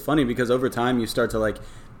it's funny because over time you start to like,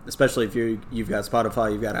 especially if you've got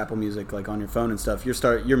Spotify, you've got Apple Music like on your phone and stuff.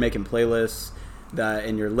 You're making playlists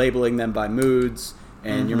and you're labeling them by moods,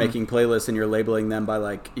 and you're making playlists and you're labeling them by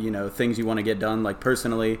like, you know, things you want to get done. Like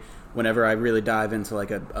personally, whenever I really dive into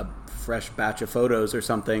like a fresh batch of photos or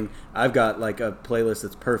something, I've got like a playlist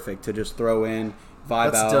that's perfect to just throw in,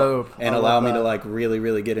 vibe That's out, dope. and allow me to like really,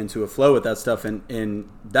 really get into a flow with that stuff. And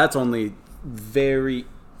that's only very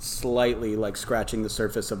slightly like scratching the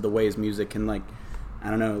surface of the ways music can like, I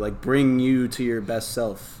don't know, like bring you to your best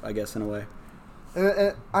self, I guess, in a way.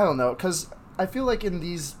 And I don't know, because I feel like in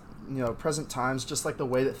these, you know, present times, just like the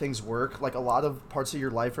way that things work, like a lot of parts of your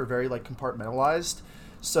life are very like compartmentalized.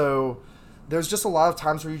 So there's just a lot of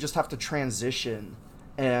times where you just have to transition,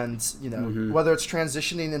 and you know, whether it's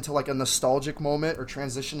transitioning into like a nostalgic moment or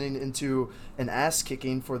transitioning into an ass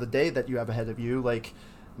kicking for the day that you have ahead of you, like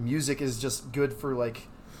music is just good for like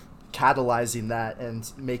catalyzing that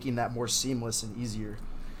and making that more seamless and easier.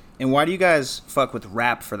 And why do you guys fuck with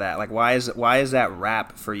rap for that? Like, why is that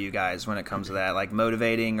rap for you guys when it comes to that? Like,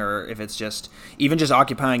 motivating, or if it's just even just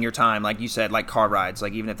occupying your time, like you said, like car rides.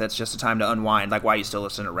 Like, even if that's just a time to unwind, like, why you still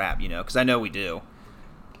listen to rap? You know, because I know we do.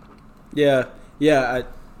 Yeah,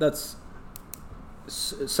 that's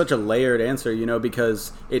such a layered answer, you know,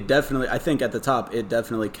 because it definitely, I think at the top, it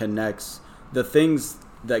definitely connects. The things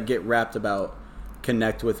that get rapped about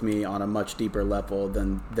connect with me on a much deeper level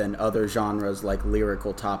than other genres, like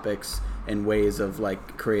lyrical topics and ways of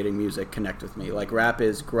like creating music connect with me. Like rap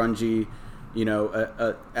is grungy, you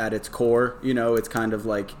know, at its core, you know, it's kind of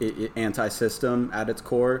like anti-system at its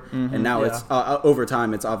core. And now it's over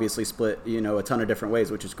time it's obviously split, you know, a ton of different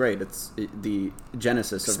ways, which is great. The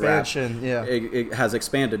genesis of expansion, rap, it has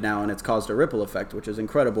expanded now, and it's caused a ripple effect, which is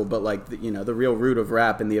incredible. But like you know, the real root of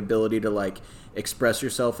rap and the ability to like express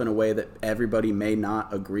yourself in a way that everybody may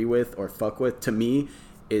not agree with or fuck with, to me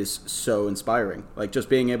is so inspiring. Like just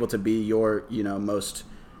being able to be your, you know, most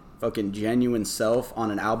fucking genuine self on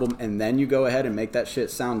an album, and then you go ahead and make that shit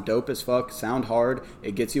sound dope as fuck, sound hard,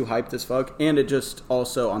 it gets you hyped as fuck, and it just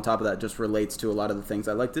also on top of that just relates to a lot of the things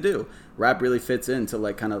I like to do. Rap really fits into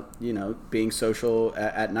like kind of, you know, being social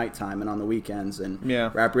at nighttime and on the weekends, and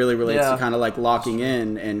rap really relates to kind of like locking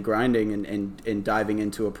in and grinding and diving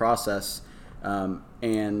into a process,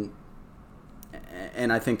 and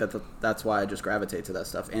I think that's why I just gravitate to that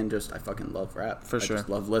stuff, and just I fucking love rap. For sure. I just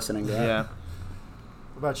love listening to rap. Yeah.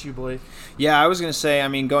 What about you, Blake? Yeah, I was gonna say, I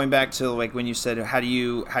mean, going back to like when you said how do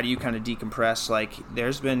you kind of decompress, like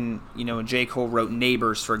there's been, you know, when J. Cole wrote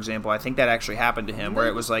Neighbors, for example, I think that actually happened to him, where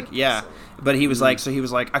it was like, but he was like,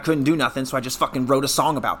 I couldn't do nothing, so I just fucking wrote a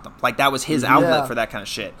song about them. Like that was his outlet for that kind of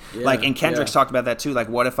shit. Like, and Kendrick's talked about that too. Like,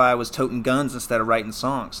 what if I was toting guns instead of writing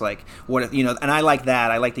songs? Like, what if, you know? And I like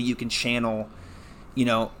that. I like that you can channel, you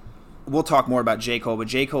know. We'll talk more about J. Cole, but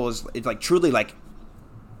J. Cole is, it's like truly like.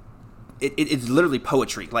 It's literally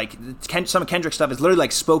poetry. Like some of Kendrick's stuff is literally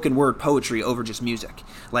like spoken word poetry over just music.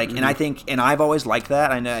 Like, and I think, and I've always liked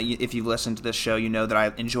that. I know if you've listened to this show, you know that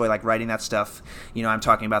I enjoy like writing that stuff. You know, I'm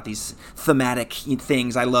talking about these thematic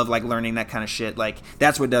things. I love like learning that kind of shit. Like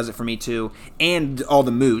that's what does it for me too. And all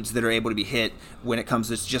the moods that are able to be hit when it comes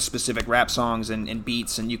to just specific rap songs and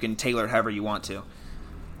beats, and you can tailor it however you want to.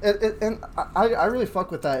 And I really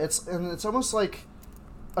fuck with that. It's almost like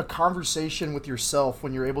a conversation with yourself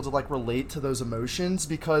when you're able to like relate to those emotions,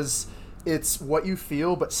 because it's what you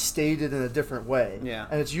feel but stated in a different way. Yeah.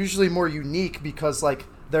 And it's usually more unique because like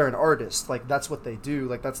they're an artist, like that's what they do,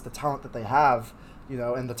 like that's the talent that they have, you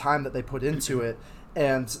know, and the time that they put into it.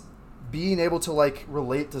 And being able to like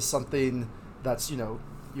relate to something that's, you know,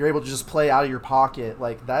 you're able to just play out of your pocket,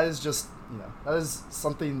 like that is just, you know, that is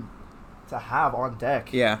something to have on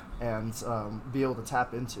deck. And be able to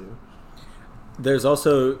tap into. There's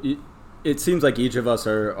also, it seems like each of us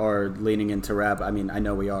are leaning into rap. I mean, I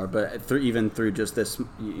know we are, but even through just this,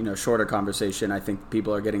 you know, shorter conversation, I think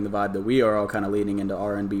people are getting the vibe that we are all kind of leaning into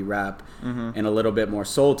R&B rap and a little bit more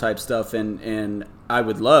soul type stuff. And I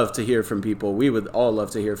would love to hear from people. We would all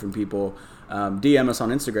love to hear from people. DM us on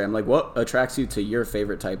Instagram. Like, what attracts you to your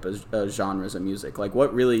favorite type of genres of music? Like,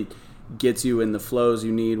 what really gets you in the flows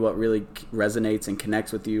you need? What really resonates and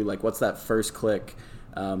connects with you? Like, what's that first click?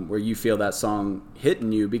 Where you feel that song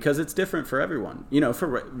hitting you, because it's different for everyone. You know,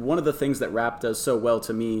 for one of the things that rap does so well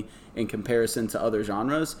to me in comparison to other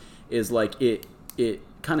genres is like it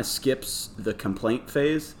kind of skips the complaint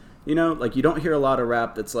phase. You know, like you don't hear a lot of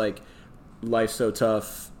rap that's like, life's so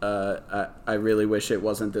tough, I really wish it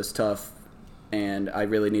wasn't this tough, and I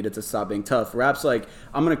really needed to stop being tough. Rap's like,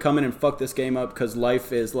 I'm going to come in and fuck this game up because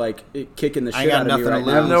life is like kicking the shit out of me right now.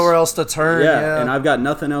 I have nowhere else to turn. Yeah, and I've got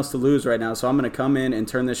nothing else to lose right now, so I'm going to come in and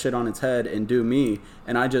turn this shit on its head and do me.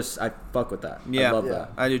 And I fuck with that. Yeah, I love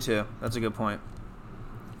that. I do too. That's a good point.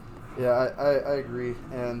 Yeah, I agree.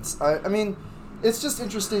 And I mean, it's just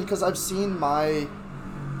interesting because I've seen my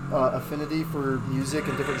affinity for music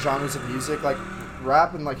and different genres of music. Like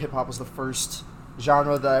rap and like hip hop was the first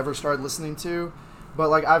genre that I ever started listening to. But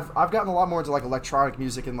like I've gotten a lot more into like electronic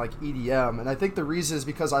music and like EDM, and I think the reason is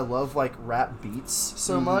because I love like rap beats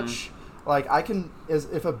so much. Like I can,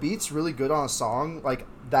 if a beat's really good on a song, like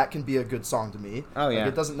that can be a good song to me. Oh yeah.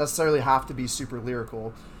 Like, it doesn't necessarily have to be super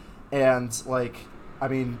lyrical, and like I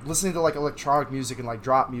mean, listening to like electronic music and like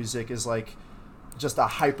drop music is like just a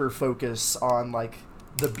hyper focus on like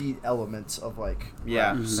the beat element of like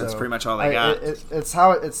rap. So that's pretty much all they got. It's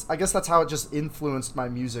how it's. I guess that's how it just influenced my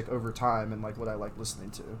music over time and like what I like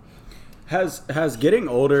listening to. Has getting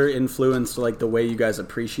older influenced like the way you guys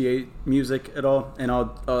appreciate music at all? And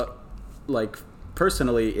I'll like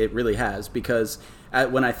personally, it really has, because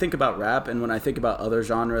when I think about rap and when I think about other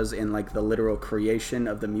genres and like the literal creation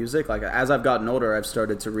of the music, like as I've gotten older, I've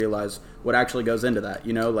started to realize what actually goes into that.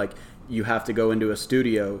 You know, like you have to go into a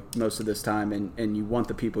studio most of this time, and you want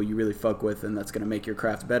the people you really fuck with, and that's going to make your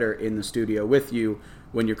craft better in the studio with you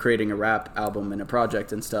when you're creating a rap album and a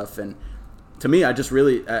project and stuff. And to me, I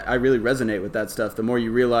really resonate with that stuff. The more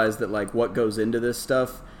you realize that like what goes into this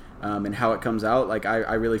stuff and how it comes out, like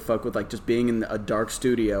I really fuck with like just being in a dark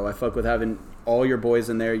studio. I fuck with having all your boys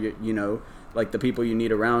in there, you know, like the people you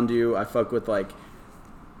need around you. I fuck with like,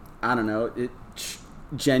 I don't know,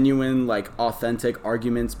 genuine like authentic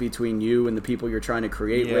arguments between you and the people you're trying to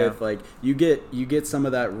create with. Like you get some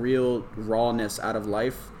of that real rawness out of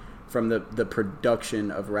life from the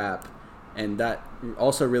production of rap, and that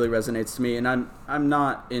also really resonates to me. And I'm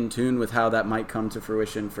not in tune with how that might come to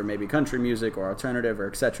fruition for maybe country music or alternative or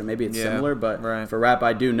etc. Maybe it's similar, but for rap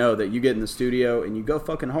I do know that you get in the studio and you go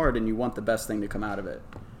fucking hard and you want the best thing to come out of it.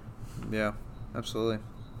 Yeah, absolutely.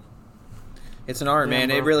 It's an art,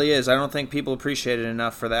 man. It really is. I don't think people appreciate it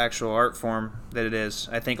enough for the actual art form that it is.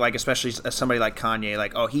 I think, like, especially somebody like Kanye,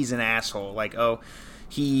 like, oh, he's an asshole. Like, oh,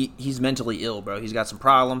 he's mentally ill, bro. He's got some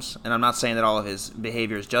problems. And I'm not saying that all of his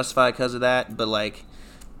behavior is justified because of that, but, like,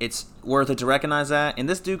 it's worth it to recognize that. And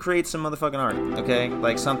this dude creates some motherfucking art, okay?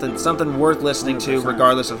 Like, something worth listening 100%. To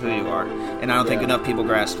regardless of who you are. And I don't think enough people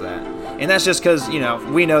grasp that. And that's just because, you know,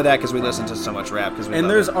 we know that because we listen to so much rap. And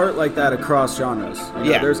there's art like that across genres.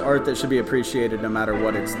 You know, there's art that should be appreciated no matter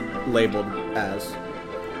what it's labeled as.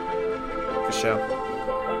 For sure.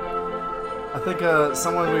 I think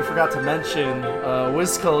someone we forgot to mention,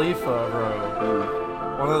 Wiz Khalifa, bro.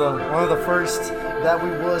 One of the first that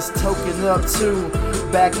we was token up to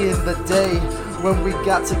back in the day when we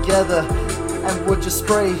got together and would just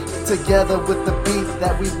spray together with the beat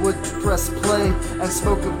that we would press play and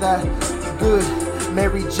smoke of that good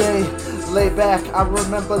Mary J. Lay back, I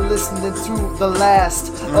remember listening to the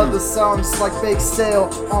last of the songs like Big Sale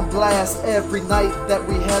on blast every night that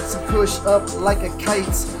we had to push up like a kite.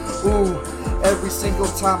 Ooh, every single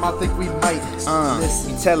time I think we might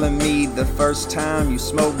listen. You telling me the first time you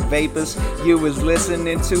smoked vapors, you was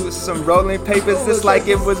listening to some Rolling Papers? It's like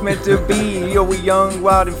it was meant to be. Yo, we young,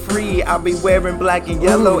 wild, and free. I'll be wearing black and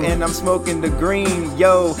yellow, and I'm smoking the green.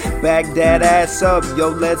 Yo, back that ass up. Yo,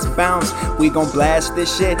 let's bounce. We gon' blast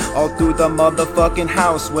this shit all through the motherfucking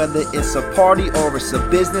house. Whether it's a party or it's a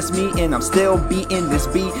business meeting, I'm still beating this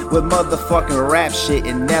beat with motherfucking rap shit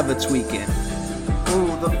and never tweaking.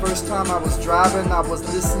 Ooh, the first time I was driving, I was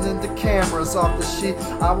listening to cameras off the shit.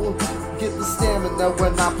 I will get the stamina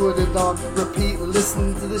when I put it on repeat.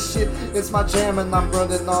 Listening to this shit, it's my jam and I'm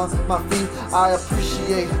running on my feet. I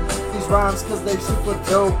appreciate these rhymes cause they super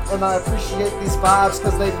dope, and I appreciate these vibes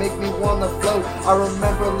cause they make me wanna float. I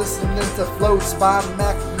remember listening to Floats by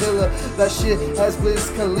Mac Miller. That shit has Wiz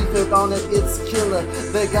Khalifa on it, it's killer.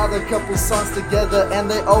 They got a couple songs together and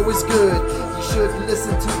they always good. You should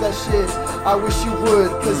listen to that shit, I wish you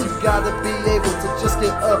would, cause you gotta be able to just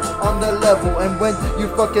get up on the level. And when you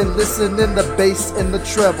fucking listen in the bass and the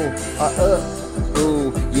treble,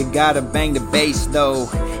 Ooh, you gotta bang the bass though.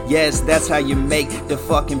 Yes, that's how you make the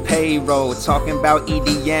fucking payroll. Talking about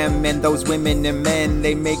EDM and those women and men,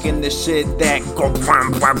 they making the shit that go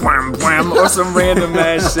wham wham wham wham or some random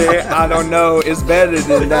ass shit. I don't know, it's better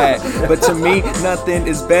than that. But to me, nothing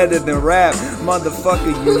is better than rap.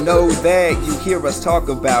 Motherfucker, you know that. You hear us talk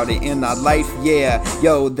about it in our life, yeah.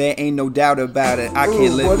 Yo, there ain't no doubt about it. I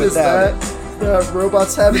can't live without it.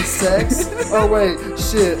 Robots having sex? Oh wait,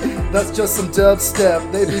 shit, that's just some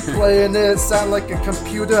dubstep. They be playing it, sound like a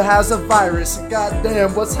computer has a virus.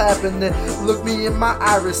 Goddamn, what's happening? Look me in my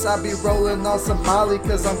iris. I be rolling on some Molly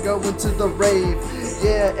cause I'm going to the rave.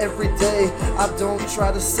 Yeah, every day I don't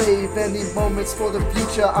try to save any moments for the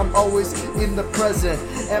future. I'm always in the present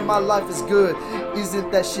and my life is good.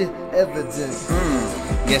 Isn't that shit evident?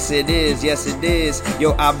 Yes it is, yes it is.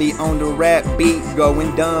 Yo, I'll be on the rap beat,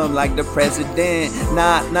 going dumb like the president.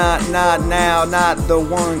 Not now, not the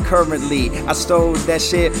one currently. I stole that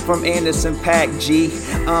shit from Anderson .Paak, G.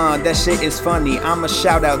 That shit is funny, I'ma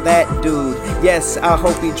shout out that dude. Yes, I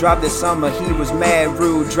hope he dropped this summer, he was mad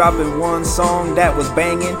rude. Dropping one song that was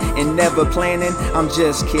banging and never planning. I'm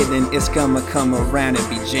just kidding, it's gonna come around and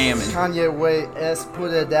be jamming. Kanye West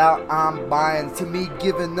put it out, I'm buying. To me,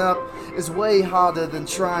 giving up is way harder than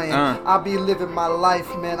trying. I be living my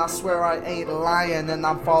life, man, I swear I ain't lying. And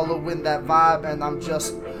I'm following that vibe and I'm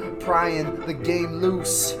just prying the game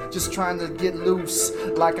loose, just trying to get loose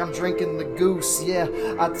like I'm drinking the goose. Yeah,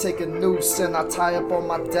 I take a noose and I tie up all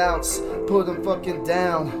my doubts, put them fucking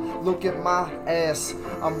down. Look at my ass,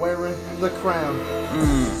 I'm wearing the crown.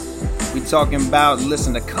 We talking about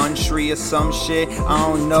listen to country or some shit. I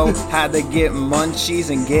don't know how to get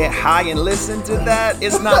munchies and get high and listen to that.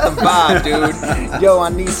 It's not the vibe, dude. Yo, I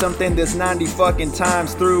need something that's 90 fucking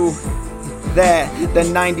times through that, the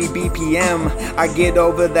 90 BPM. I get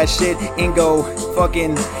over that shit and go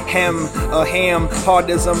fucking ham hard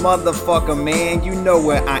as a motherfucker, man. You know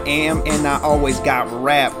where I am, and I always got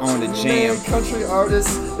rap on the jam. Man, country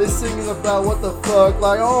artists, they singing about what the fuck,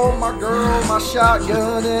 like, oh, my girl, my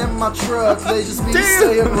shotgun, and my truck. They just be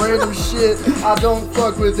saying random shit. I don't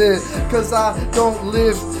fuck with it, cause I don't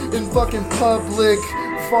live in fucking public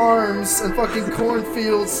farms and fucking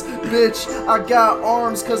cornfields, bitch. I got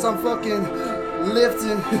arms cause I'm fucking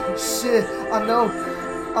lifting shit. I know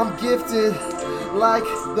I'm gifted like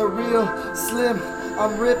the real Slim.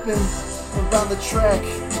 I'm ripping around the track,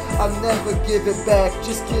 I never give it back.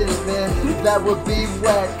 Just kidding, man, that would be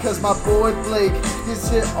whack. Cause my boy Blake, his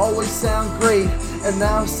shit always sound great. And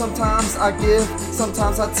now sometimes I give,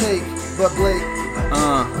 sometimes I take. But Blake,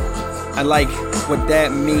 I like what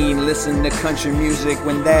that mean. Listen to country music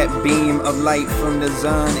when that beam of light from the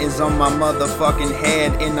sun is on my motherfucking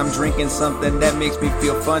head, and I'm drinking something that makes me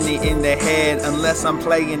feel funny in the head. Unless I'm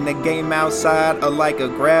playing the game outside or like a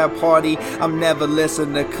grab party, I'm never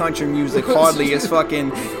listening to country music hardly. It's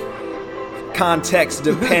fucking context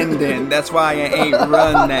dependent. That's why I ain't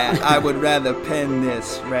run that. I would rather pen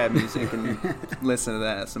this rap music and listen to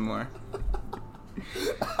that some more.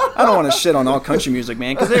 I don't want to shit on all country music,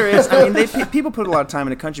 man, because there is. I mean, people put a lot of time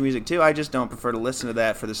into country music too. I just don't prefer to listen to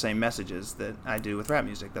that for the same messages that I do with rap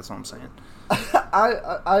music. That's all I'm saying.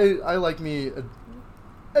 I like me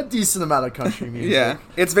a decent amount of country music. Yeah,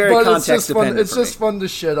 it's very context dependent. It's just fun to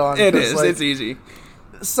shit on. It is. Like, it's easy.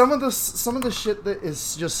 Some of the shit that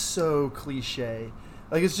is just so cliche.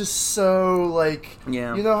 Like, it's just so like,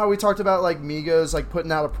 yeah. You know how we talked about like Migos like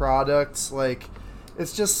putting out a product, like.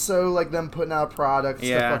 It's just so like them putting out products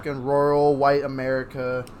to fucking rural white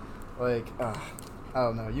America, like I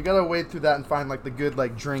don't know. You gotta wade through that and find like the good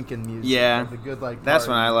like drinking music. Yeah, like, the good like. That's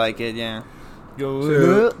when I like it. Yeah.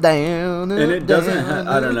 Go down and it doesn't.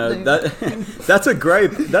 I don't know. That's a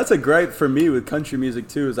gripe for me with country music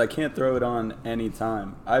too. Is I can't throw it on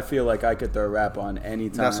anytime. I feel like I could throw rap on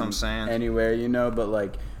anytime. That's what I'm saying. Anywhere, you know. But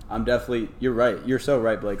like, I'm definitely. You're right. You're so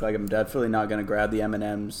right, Blake. Like, I'm definitely not gonna grab the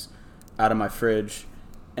M&Ms out of my fridge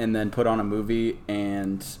and then put on a movie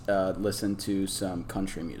and listen to some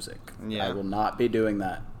country music. Yeah. I will not be doing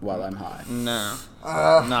that while I'm high. No.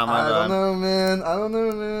 Not my vibe. I don't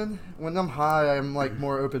know, man. When I'm high, I'm like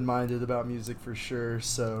more open-minded about music for sure.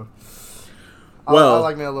 So, I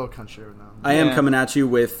like me a little country now. I am coming at you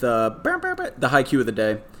with the haiku of the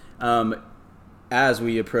day. As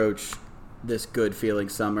we approach this good feeling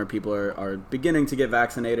summer, people are beginning to get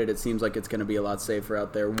vaccinated. It seems like it's going to be a lot safer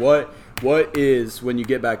out there. What is, when you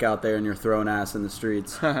get back out there and you're throwing ass in the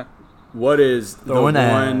streets, what is the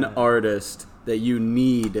one artist that you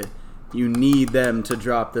need them to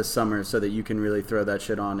drop this summer so that you can really throw that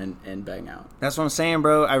shit on and bang out? That's what I'm saying,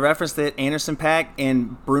 bro. I referenced it. Anderson .Paak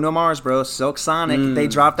and Bruno Mars, bro. Silk Sonic. They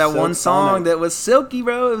dropped that one song that was silky,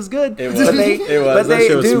 bro. It was good. It was.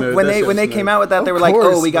 But when they came out with that, they were like,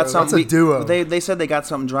 "Oh, we got something." That's a duo. They said they got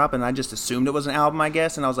something dropping. I just assumed it was an album, I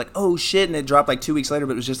guess, and I was like, "Oh shit!" And it dropped like 2 weeks later,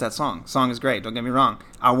 but it was just that song. Song is great. Don't get me wrong.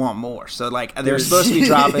 I want more. So like, they're supposed to be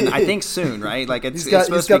dropping. I think soon, right? Like it's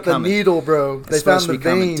supposed to be coming. The needle, bro. They found the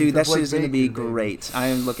vein. Dude, that shit is gonna be great. I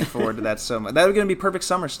am looking forward to that so much. That's gonna be perfect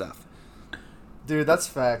summer stuff. Dude, that's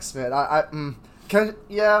facts, man. I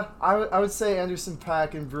would say Anderson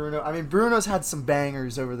 .Paak and Bruno. I mean, Bruno's had some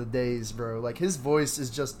bangers over the days, bro. Like, his voice is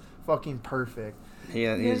just fucking perfect.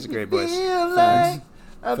 Yeah, he has a great voice.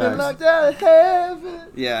 I've been locked out of heaven.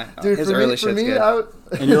 Yeah, dude, his early shit's good.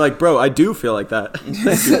 And you're like, bro, I do feel like that.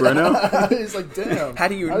 Thank you, Bruno. He's like, damn. How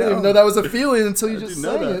do you know? I didn't even know that was a feeling until you just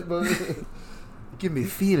sang it. But Give me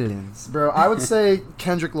feelings, bro. I would say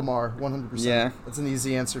Kendrick Lamar, 100%. Yeah, that's an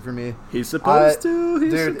easy answer for me. He's supposed to.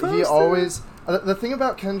 He always. The thing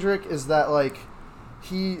about Kendrick is that like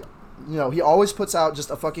he always puts out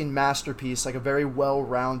just a fucking masterpiece, like a very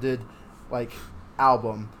well-rounded like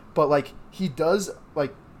album. But like he does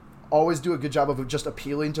like always do a good job of just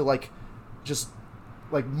appealing to like just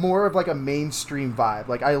like more of like a mainstream vibe.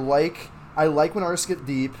 Like I like when artists get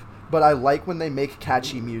deep. But I like when they make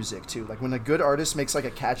catchy music too. Like when a good artist makes like a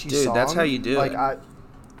catchy song. Dude, that's how you do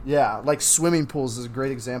it. Like Swimming Pools is a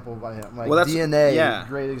great example by him. Like that's, DNA,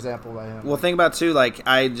 great example by him. Well, think about too. Like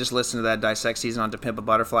I just listened to that Dissect season on To Pimp a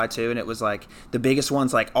Butterfly too, and it was like the biggest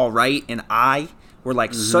ones, like All Right and I, were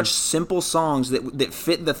like such simple songs that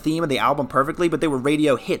fit the theme of the album perfectly, but they were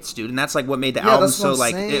radio hits, dude. And that's like what made the album so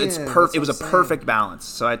like it's perfect. It was a perfect balance.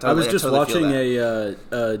 So I was just watching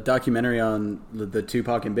a documentary on the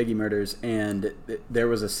Tupac and Biggie murders, and there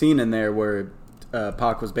was a scene in there where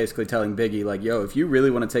Pac was basically telling Biggie like, "Yo, if you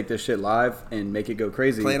really want to take this shit live and make it go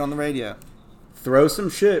crazy, play it on the radio." Throw some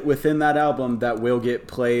shit within that album that will get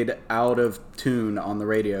played out of tune on the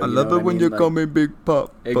radio. I love it when you call me Big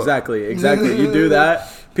Pop. Exactly. You do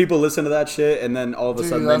that, people listen to that shit, and then all of a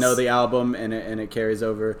sudden they know the album, and it carries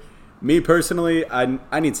over. Me personally,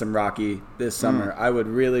 I need some Rocky this summer. I would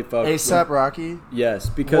really fuck ASAP Rocky. Yes,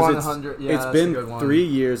 because it's been 3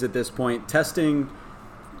 years at this point. Testing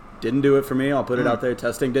didn't do it for me. I'll put it out there.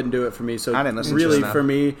 Testing didn't do it for me. So I didn't listen really to it for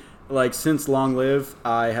me. Like, since Long Live,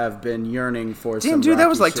 I have been yearning for some Damn, dude, Rocky that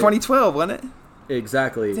was like shit. 2012, wasn't it?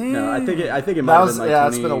 Exactly. Damn. No, I think it might have been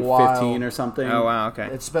like 2015 or something. Oh, wow, okay.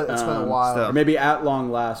 It's been a while. Still. Or maybe At Long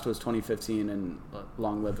Last was 2015 and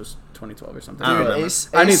Long Live was 2012 or something. I don't But remember.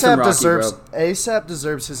 I need some Rocky, ASAP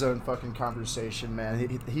deserves his own fucking conversation,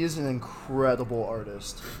 man. He is an incredible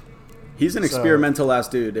artist. He's an experimental ass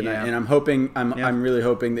dude, and Yeah. I'm really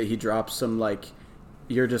hoping that he drops some like.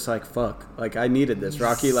 You're just like, fuck. Like, I needed this,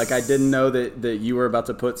 Rocky. Like, I didn't know that you were about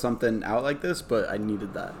to put something out like this, but I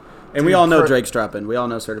needed that. And Dude, we all know Drake's dropping. We all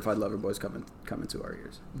know Certified Lover Boy's coming to our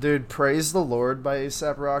ears. Dude, Praise the Lord by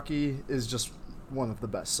A$AP Rocky is just one of the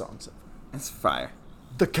best songs ever. It's fire.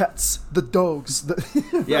 The cats, the dogs.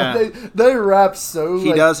 Yeah. they rap so.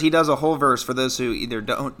 He does a whole verse for those who either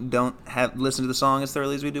don't have listened to the song as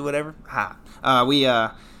thoroughly as we do, whatever.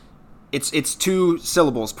 It's 2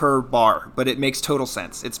 syllables per bar, but it makes total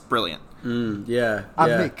sense. It's brilliant. Yeah.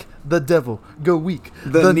 I make the devil go weak.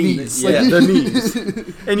 The knees. Yeah, the knees.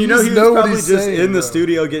 And you know he was probably just in the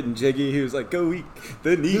studio getting jiggy. He was like, "Go weak,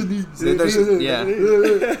 the knees." Yeah.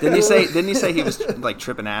 Didn't he say he was like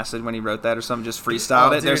tripping acid when he wrote that or something? Just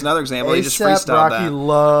freestyled it. Dude, There's another example. He just A$AP freestyled Rocky that.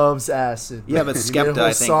 loves acid. Yeah, but Skepta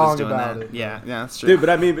I think was doing that. It, yeah, that's true. Dude, but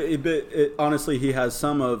I mean, honestly, he has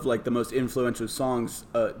some of like the most influential songs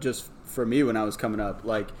just for me when I was coming up,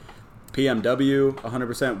 like PMW,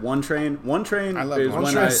 100%. One Train. I love is One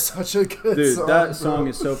when Train. Such a good dude, song. that song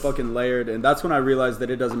is so fucking layered, and that's when I realized that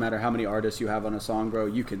it doesn't matter how many artists you have on a song, bro.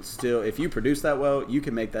 You can still, if you produce that well, you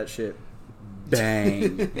can make that shit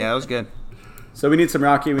bang. Yeah, that was good. So we need some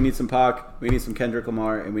Rocky, we need some Pac, we need some Kendrick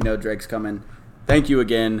Lamar, and we know Drake's coming. Thank you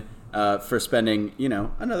again for spending,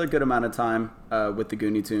 another good amount of time with the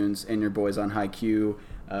Goonie Tunes and your boys on High Q.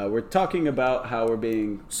 We're talking about how we're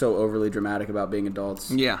being so overly dramatic about being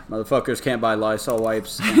adults. Yeah. Motherfuckers can't buy Lysol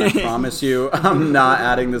wipes. And I promise you, I'm not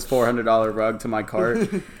adding this $400 rug to my cart.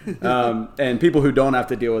 And people who don't have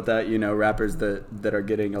to deal with that, rappers that are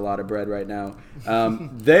getting a lot of bread right now,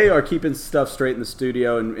 they are keeping stuff straight in the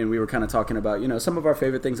studio. And we were kind of talking about, some of our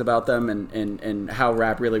favorite things about them and how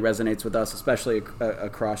rap really resonates with us, especially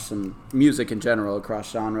across some music in general, across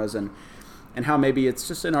genres. And how maybe it's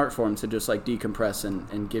just an art form to just like decompress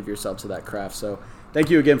and give yourself to that craft. So thank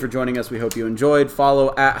you again for joining us. We hope you enjoyed.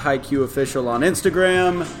 Follow at HighQOfficial on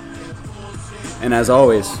Instagram. And as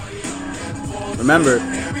always, remember,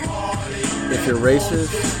 if you're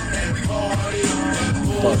racist,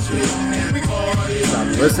 fuck you. Stop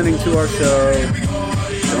listening to our show.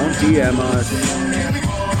 Don't DM us.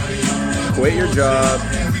 Quit your job.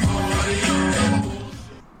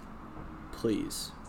 Please.